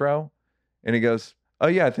your intro? And he goes, oh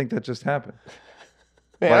yeah, I think that just happened.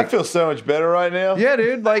 Man, I feel so much better right now. Yeah,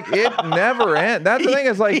 dude. Like it never ends. That's the thing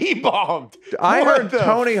is like he bombed. I heard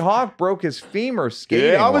Tony Hawk broke his femur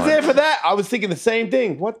skating. Yeah, I was there for that. I was thinking the same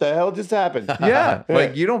thing. What the hell just happened? Yeah,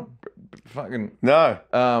 like you don't fucking no.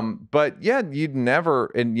 But yeah, you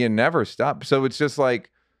never stop. So it's just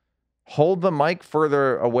like hold the mic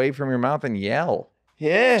further away from your mouth and yell.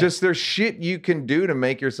 Yeah. Just there's shit you can do to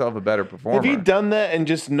make yourself a better performer. Have you done that and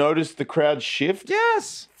just noticed the crowd shift?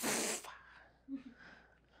 Yes.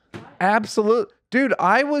 Absolutely. Dude,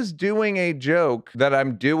 I was doing a joke that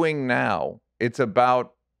I'm doing now. It's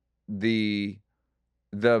about the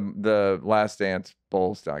Last Dance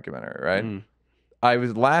Bulls documentary, right? Mm. I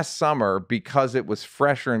was last summer, because it was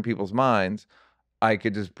fresher in people's minds, I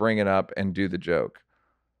could just bring it up and do the joke.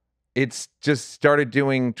 It's just started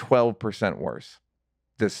doing 12% worse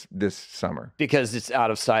this summer. Because it's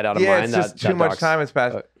out of sight, out of mind. It's just too much time has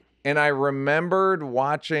passed. And I remembered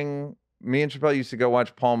watching, me and Chappelle used to go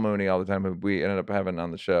watch Paul Mooney all the time, who we ended up having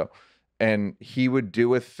on the show. And he would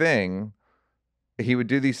do a thing. He would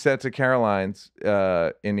do these sets of Carolines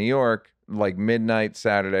in New York, like midnight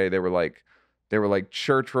Saturday. They were like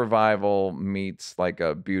church revival meets like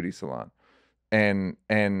a beauty salon. And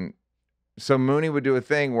so Mooney would do a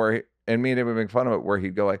thing where, and me and him would make fun of it, where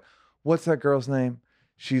he'd go like, what's that girl's name?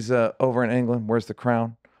 She's over in England. Where's the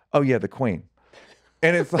crown? Oh yeah, the Queen.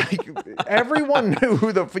 And it's like everyone knew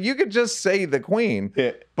who you could just say the Queen,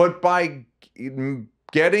 but by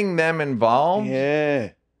getting them involved,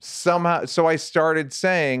 somehow. So I started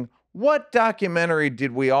saying, what documentary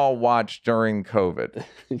did we all watch during COVID?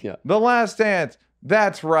 The Last Dance.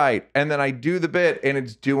 That's right. And then I do the bit, and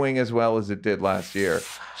it's doing as well as it did last year.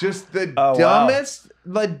 Just the dumbest.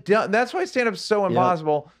 Wow. That's why stand-up's so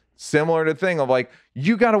impossible. Yep. Similar to the thing of like,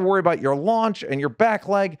 you got to worry about your launch and your back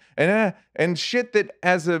leg and shit that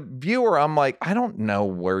as a viewer, I'm like, I don't know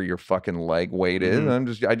where your fucking leg weight is. And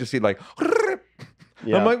I just see like,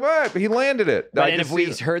 I'm like, what? He landed it. But and if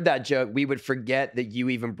we heard that joke, we would forget that you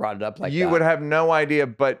even brought it up like that. You would have no idea,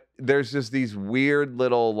 but there's just these weird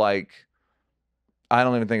little like, I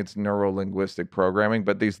don't even think it's neuro-linguistic programming,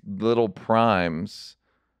 but these little primes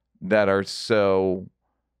that are so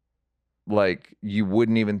like you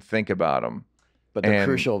wouldn't even think about them. But they're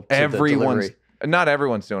crucial to the delivery. Not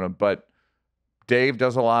everyone's doing them, but Dave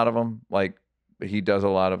does a lot of them. Like he does a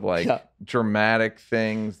lot of like dramatic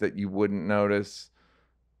things that you wouldn't notice.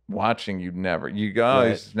 Watching, you go,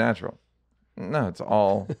 it's natural. No, it's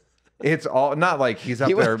all not like he's up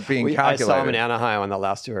there being calculated. I saw him in Anaheim on the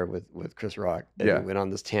last tour with Chris Rock. And he went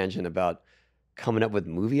on this tangent about coming up with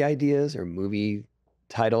movie ideas or movie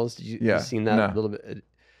titles. Did you seen that a little bit?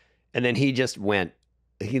 And then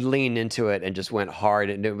he leaned into it and just went hard.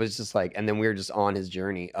 And it was just like, and then we were just on his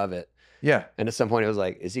journey of it. Yeah. And at some point it was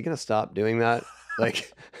like, is he going to stop doing that?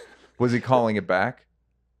 Like, was he calling it back?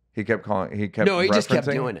 He kept No, he just kept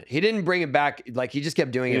doing it. He didn't bring it back. Like he just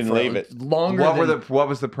kept doing it for longer. What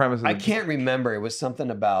was the premise? I can't remember. It was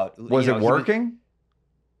something about. Was it working?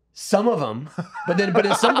 Some of them, but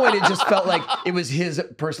at some point it just felt like it was his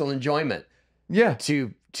personal enjoyment. Yeah.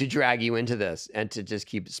 To drag you into this and to just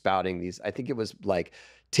keep spouting these. I think it was like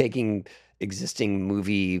taking existing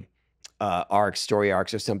movie story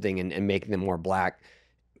arcs or something and making them more black.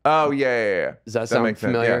 Oh yeah. Does that sound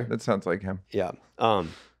familiar? Yeah, that sounds like him. Yeah.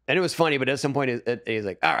 And it was funny, but at some point he's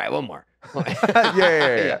like, all right, one more.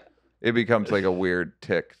 yeah. It becomes like a weird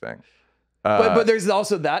tick thing. But there's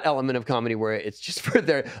also that element of comedy where it's just for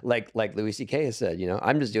their, like Louis C.K. has said,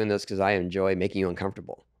 I'm just doing this because I enjoy making you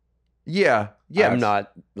uncomfortable. Yeah. I'm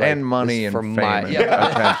not like, and money and fame and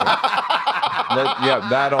attention.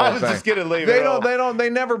 That whole thing. I was just gonna leave it. They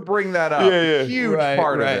never bring that up. Huge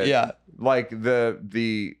part of it. Yeah. Like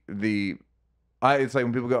it's like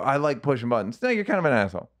when people go, I like pushing buttons. No, you're kind of an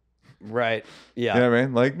asshole. Right. Yeah. You know what I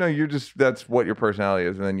mean? Like, no, that's what your personality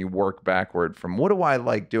is. And then you work backward from what do I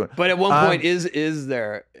like doing? But at one point is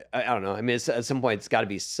there, I don't know. I mean, at some point it's got to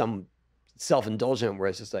be some self-indulgent where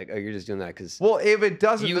it's just like, oh, you're just doing that because if it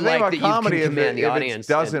doesn't, you the like thing about that comedy you can command the audience. If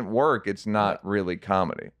it doesn't work, it's not really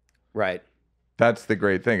comedy. Right. That's the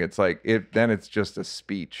great thing. It's like then it's just a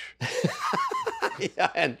speech. Yeah,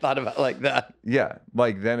 I hadn't thought about it like that. Yeah,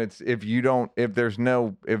 like then it's if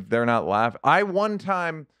they're not laughing. One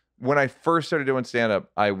time when I first started doing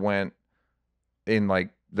stand-up, I went in like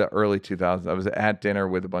the early 2000s. I was at dinner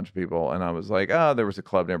with a bunch of people, and I was like, oh, there was a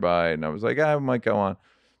club nearby, and I was like, I might go on.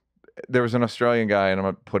 There was an Australian guy, and I'm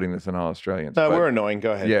not putting this on all Australians. No, we're annoying.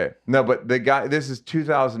 Go ahead. Yeah, no, but the guy. This is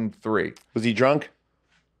 2003. Was he drunk?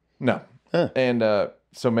 No, and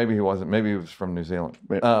so maybe he wasn't. Maybe he was from New Zealand.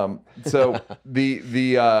 So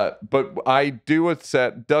but I do a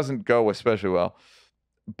set, doesn't go especially well,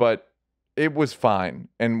 but it was fine.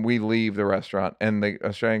 And we leave the restaurant, and the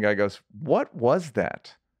Australian guy goes, "What was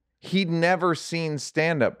that?" He'd never seen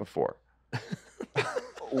stand-up before.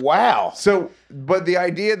 Wow. So, but the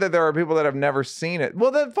idea that there are people that have never seen it.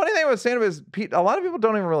 Well, the funny thing about stand-up is a lot of people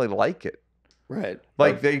don't even really like it. Right.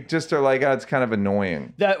 Like they just are like, it's kind of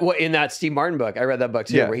annoying. In that Steve Martin book, I read that book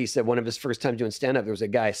too, where he said one of his first times doing stand-up, there was a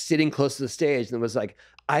guy sitting close to the stage and was like,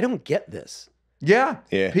 I don't get this. Yeah.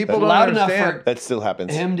 People don't loud understand. Enough for that still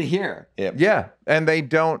happens. Him to hear. Yeah. And they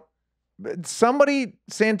don't.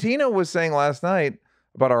 Santino was saying last night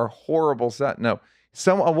about our horrible set. No,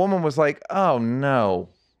 a woman was like, oh no.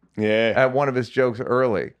 Yeah. At one of his jokes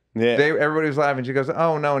early. Yeah. Everybody was laughing. She goes,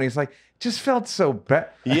 oh no. And he's like, just felt so bad.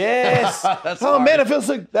 Yes. Man, I feel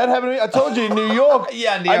so. That happened to me. I told you in New York.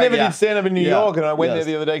 I never did stand up in New York, and I went there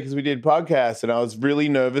the other day because we did podcasts, and I was really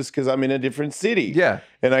nervous because I'm in a different city. Yeah.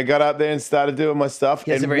 And I got up there and started doing my stuff.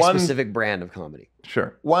 He has a very specific brand of comedy.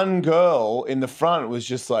 Sure. One girl in the front was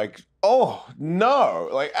just like, oh no,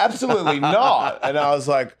 like absolutely not. And I was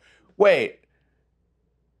like, wait,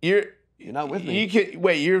 you're You're not with me. You can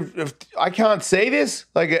wait. I can't say this.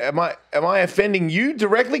 Like, am I offending you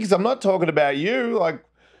directly? Because I'm not talking about you. Like,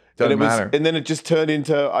 Doesn't matter. And then it just turned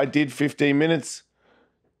into I did 15 minutes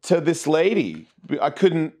to this lady. I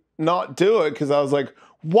couldn't not do it because I was like,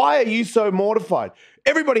 why are you so mortified?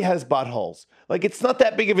 Everybody has buttholes. Like, it's not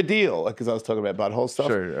that big of a deal. Because I was talking about butthole stuff.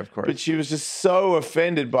 Sure, of course. But she was just so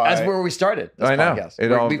offended by. That's where we started. This I know.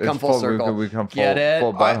 podcast. We've come full circle. We come Get it?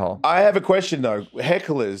 full butthole. I have a question though.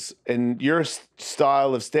 Hecklers and your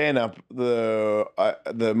style of stand up,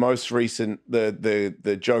 the most recent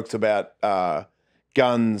the jokes about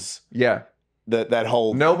guns. Yeah. That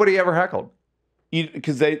whole Nobody ever heckled.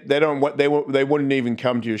 Because they wouldn't even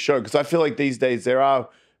come to your show. Because I feel like these days there are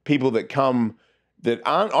people that come that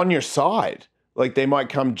aren't on your side. Like they might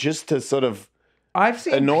come just to sort of I've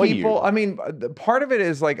seen annoy people. you. I mean, part of it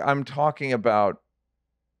is like I'm talking about.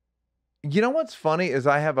 You know what's funny is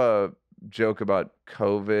I have a joke about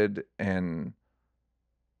COVID and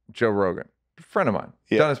Joe Rogan, a friend of mine.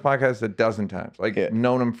 Yeah. Done his podcast a dozen times. Like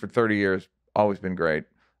known him for 30 years. Always been great.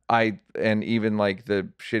 And even like the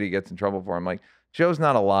shit he gets in trouble for. I'm like, Joe's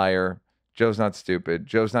not a liar. Joe's not stupid.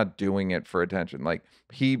 Joe's not doing it for attention. Like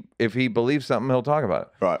if he believes something, he'll talk about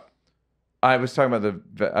it. Right. I was talking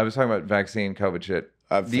about vaccine COVID shit.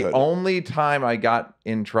 The only time I got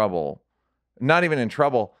in trouble, not even in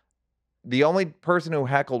trouble, the only person who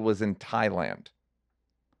heckled was in Thailand.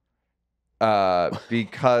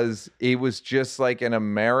 Because it was just like an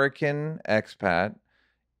American expat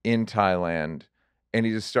in Thailand, and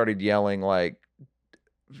he just started yelling like,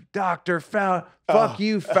 Dr. Fuck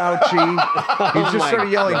you, Fauci. He just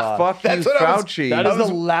started yelling, fuck you, Fauci. That is the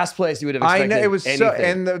last place you would have expected. I know, it was anything. so,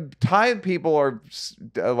 and the Thai people are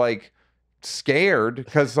like scared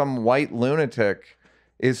because some white lunatic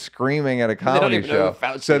is screaming at a comedy show.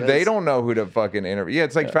 So they don't know who to fucking interview. Yeah,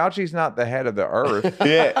 it's like Fauci's not the head of the earth.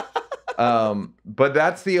 Yeah. But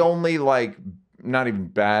that's the only like not even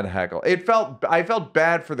bad heckle. I felt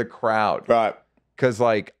bad for the crowd. Right. Because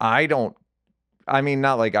like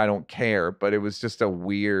not like I don't care, but it was just a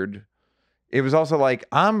weird. It was also like,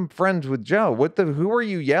 I'm friends with Joe. Who are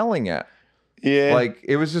you yelling at? Yeah. Like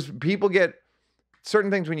it was just people get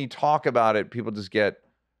certain things when you talk about it, people just get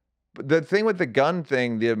the thing with the gun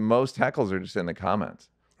thing, the most heckles are just in the comments.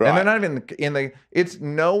 Right. And they're not even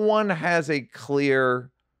no one has a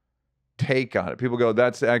clear take on it. People go,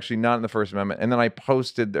 that's actually not in the First Amendment. And then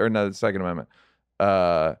the Second Amendment.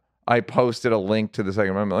 I posted a link to the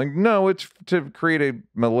Second Amendment. Like, no, it's to create a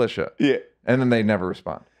militia. Yeah. And then they never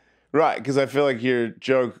respond. Right, because I feel like your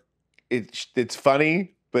joke, it's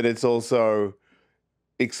funny, but it's also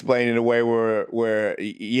explained in a way where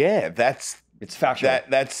it's factual.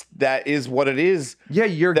 That is what it is. Yeah,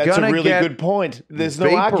 that's a really good point. There's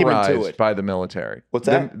no argument to it. By the military. What's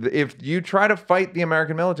that? If you try to fight the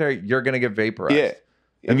American military, you're going to get vaporized. Yeah.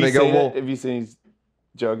 And they go, well, have you seen his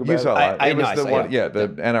joke about you saw it? it? It was the one,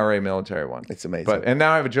 the NRA military one. It's amazing. And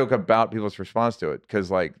now I have a joke about people's response to it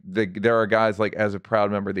because like there are guys like, as a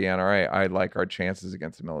proud member of the NRA, I like our chances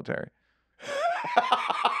against the military.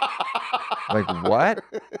 Like what?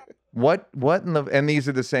 What in the? And these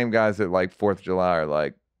are the same guys that like 4th of July are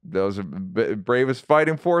like, those are bravest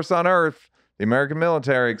fighting force on earth, the American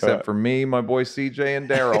military, except for me, my boy CJ and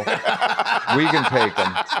Daryl. We can take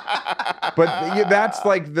them. But that's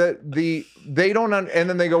like they don't, and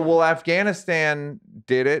then they go, well, Afghanistan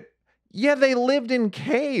did it. Yeah, they lived in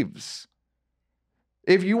caves.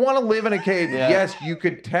 If you want to live in a cave, yes, you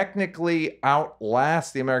could technically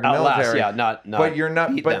outlast the American military. Yeah, not. But you're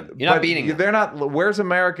not. Beat them. You're not beating them. They're not. Where's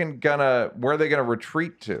American gonna? Where are they gonna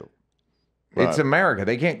retreat to? Right. It's America.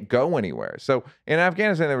 They can't go anywhere. So in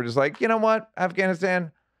Afghanistan, they were just like, you know what,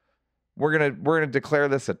 Afghanistan, we're gonna declare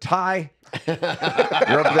this a tie. You're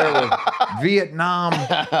up there with Vietnam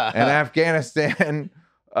and Afghanistan,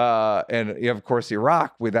 and of course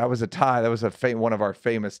Iraq. That was a tie. That was one of our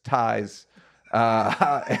famous ties.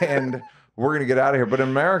 And we're gonna get out of here. But in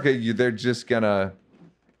America, they're just gonna.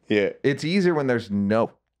 Yeah. It's easier when there's no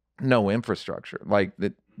infrastructure like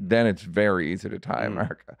that. Then it's very easy to tie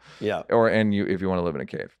America. Yeah. If you want to live in a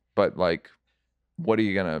cave. But like, what are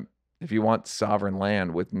you gonna? If you want sovereign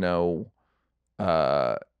land with no,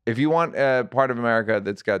 if you want a part of America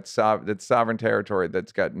that's got that's sovereign territory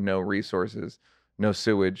that's got no resources, no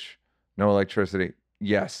sewage, no electricity,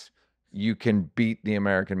 yes. You can beat the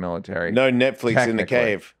American military. No Netflix in the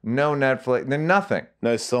cave. No Netflix. Then nothing.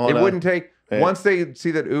 No sauna. It wouldn't take. Yeah. Once they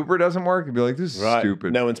see that Uber doesn't work, they'd be like, "This is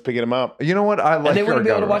stupid." No one's picking them up. You know what? I like. And they wouldn't be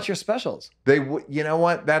able to watch your specials. You know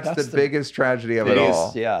what? That's the biggest tragedy of it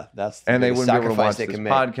all. Yeah, that's. And they wouldn't be able to watch this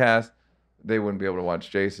podcast. They wouldn't be able to watch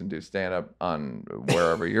Jason do stand up on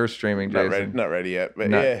wherever you're streaming, Jason. Not ready yet, but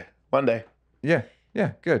yeah. Monday. Yeah.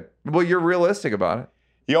 Yeah. Good. Well, you're realistic about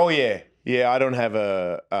it. Oh yeah. Yeah. I don't have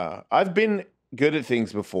a. I've been good at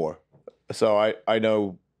things before, so I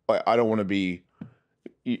know. I don't want to be.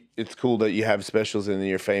 It's cool that you have specials and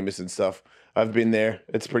you're famous and stuff. I've been there.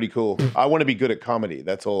 It's pretty cool. I want to be good at comedy.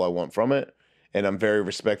 That's all I want from it. And I'm very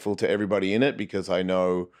respectful to everybody in it because I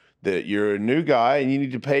know that you're a new guy and you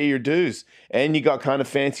need to pay your dues. And you got kind of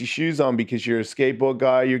fancy shoes on because you're a skateboard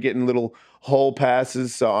guy. You're getting little hall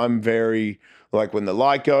passes. So I'm very, like, when the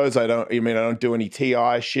light goes, I don't do any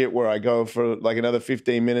TI shit where I go for like another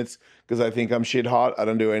 15 minutes because I think I'm shit hot. I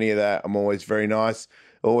don't do any of that. I'm always very nice.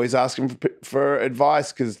 Always asking for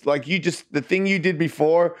advice because, like, the thing you did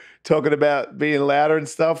before, talking about being louder and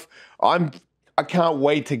stuff, I can't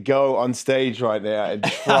wait to go on stage right now and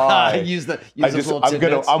try.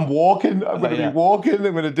 I'm walking. I'm gonna be walking.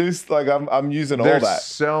 I'm gonna do I'm using all that. There's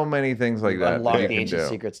so many things like that. Unlock the ancient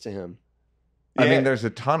secrets to him. I mean,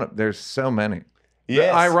 there's so many.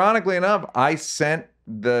 Yes. Ironically enough, I sent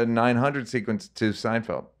the 900 sequence to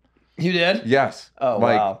Seinfeld. You did? Yes. Oh,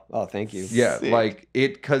 wow. Oh, thank you. Yeah, like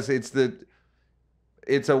because it's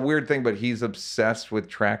a weird thing, but he's obsessed with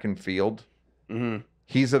track and field. Mm-hmm.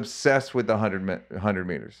 He's obsessed with the 100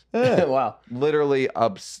 meters. Wow. Literally,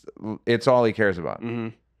 it's all he cares about.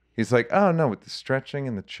 Mm-hmm. He's like, oh no, with the stretching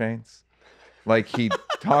and the chains. Like, he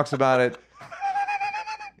talks about it.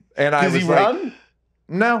 And I was Does he like, run?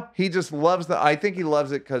 No, he just loves I think he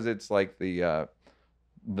loves it because it's like the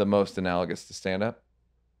most analogous to stand up.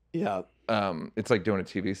 Yeah. It's like doing a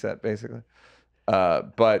TV set basically.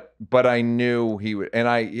 But I knew he would, and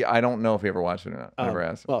I don't know if he ever watched it or not. I never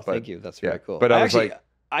asked him. Well, thank you. That's very cool. But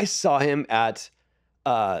I saw him at.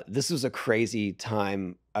 This was a crazy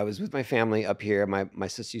time. I was with my family up here. My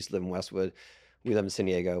sister used to live in Westwood. We live in San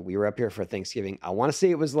Diego. We were up here for Thanksgiving. I want to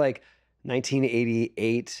say it was like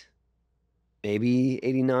 1988, maybe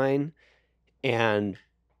 89, and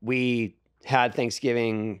we had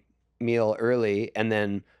Thanksgiving meal early, and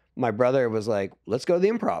then my brother was like, let's go to the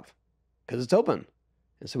Improv because it's open.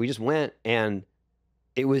 And so we just went, and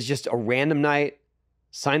it was just a random night.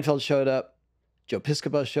 Seinfeld showed up. Joe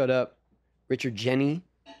Piscopo showed up. Richard Jeni.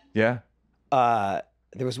 Yeah.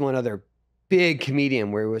 There was one other big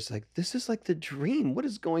comedian where it was like, this is like the dream. What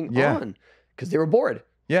is going on? Because they were bored.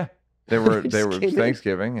 Yeah. They were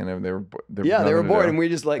Thanksgiving, and they were bored, and we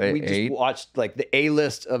just watched like the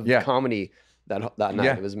A-list of comedy that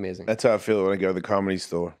night. It was amazing. That's how I feel when I go to the Comedy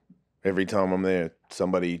Store. Every time I'm there,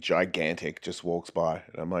 somebody gigantic just walks by,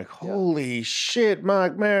 and I'm like, "Holy shit,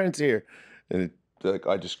 Mark Maron's here!" And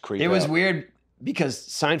I just creep. It was weird because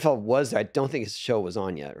Seinfeld was. I don't think his show was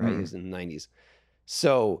on yet. Right, he was in the '90s.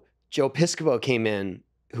 So Joe Piscopo came in,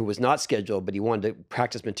 who was not scheduled, but he wanted to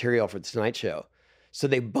practice material for the Tonight Show. So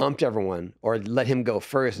they bumped everyone or let him go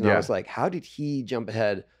first, and I was like, "How did he jump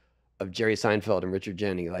ahead of Jerry Seinfeld and Richard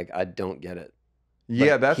Jeni? Like, I don't get it."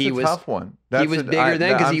 Yeah, that's a tough one. He was bigger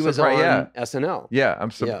then because he was on SNL. Yeah, I'm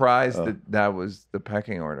surprised that was the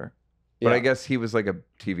pecking order. But I guess he was like a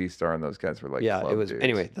TV star, and those guys were like, it was. Dudes.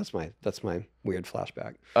 Anyway, that's my weird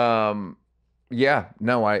flashback.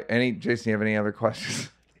 Jason, you have any other questions?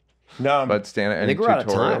 No, but Stan, I think we're out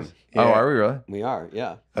of time. Yeah. Oh, are we really? We are.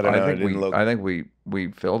 Yeah. I don't know. I think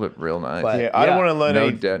we filled it real nice. But, I don't want to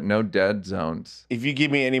learn no dead zones. If you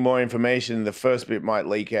give me any more information, the first bit might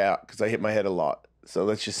leak out because I hit my head a lot. So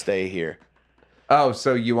let's just stay here. Oh,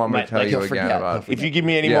 so you want me to tell you again about? If you give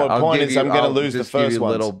me any more pointers, I'm going to lose the first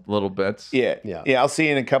one. Little bits. Yeah. I'll see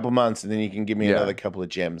you in a couple months, and then you can give me another couple of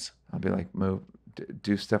gems. I'll be like,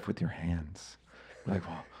 do stuff with your hands. Like,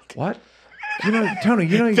 what? Tony,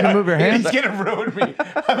 you can move your hands. He's gonna ruin me.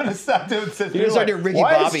 I'm gonna start doing. You're gonna start doing Ricky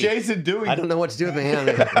Bobby. Why is Jason doing? I don't know what to do with my hand.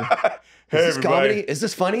 Is this comedy? Is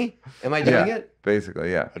this funny? Am I doing it?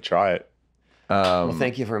 Basically, yeah. I'll try it. Well,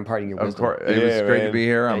 thank you for imparting your wisdom. Of course, it was great to be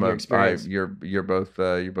here. You're both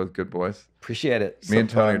good boys. Appreciate it. Me and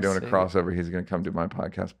Tony are doing a crossover. He's gonna come do my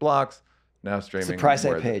podcast blocks. Now streaming. It's the price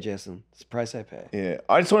I pay, Jason. It's the price I pay. Yeah.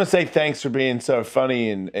 I just want to say thanks for being so funny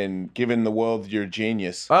and giving the world your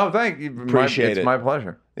genius. Oh, thank you. Appreciate it. It's my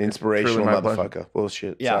pleasure. Inspirational motherfucker.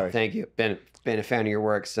 Bullshit. Yeah, Sorry. Thank you. Been a fan of your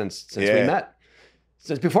work since we met.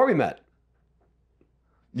 Since before we met.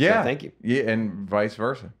 Yeah. So thank you. Yeah, and vice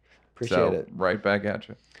versa. Appreciate it. Right back at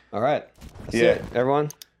you. All right. That's it, everyone.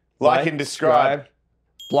 Like and subscribe.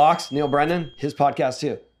 Blocks, Neal Brennan, his podcast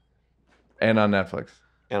too. And on Netflix.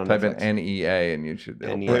 Type in NEA and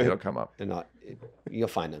it'll come up. You'll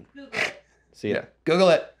find him. See ya. Google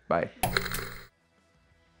it. Bye.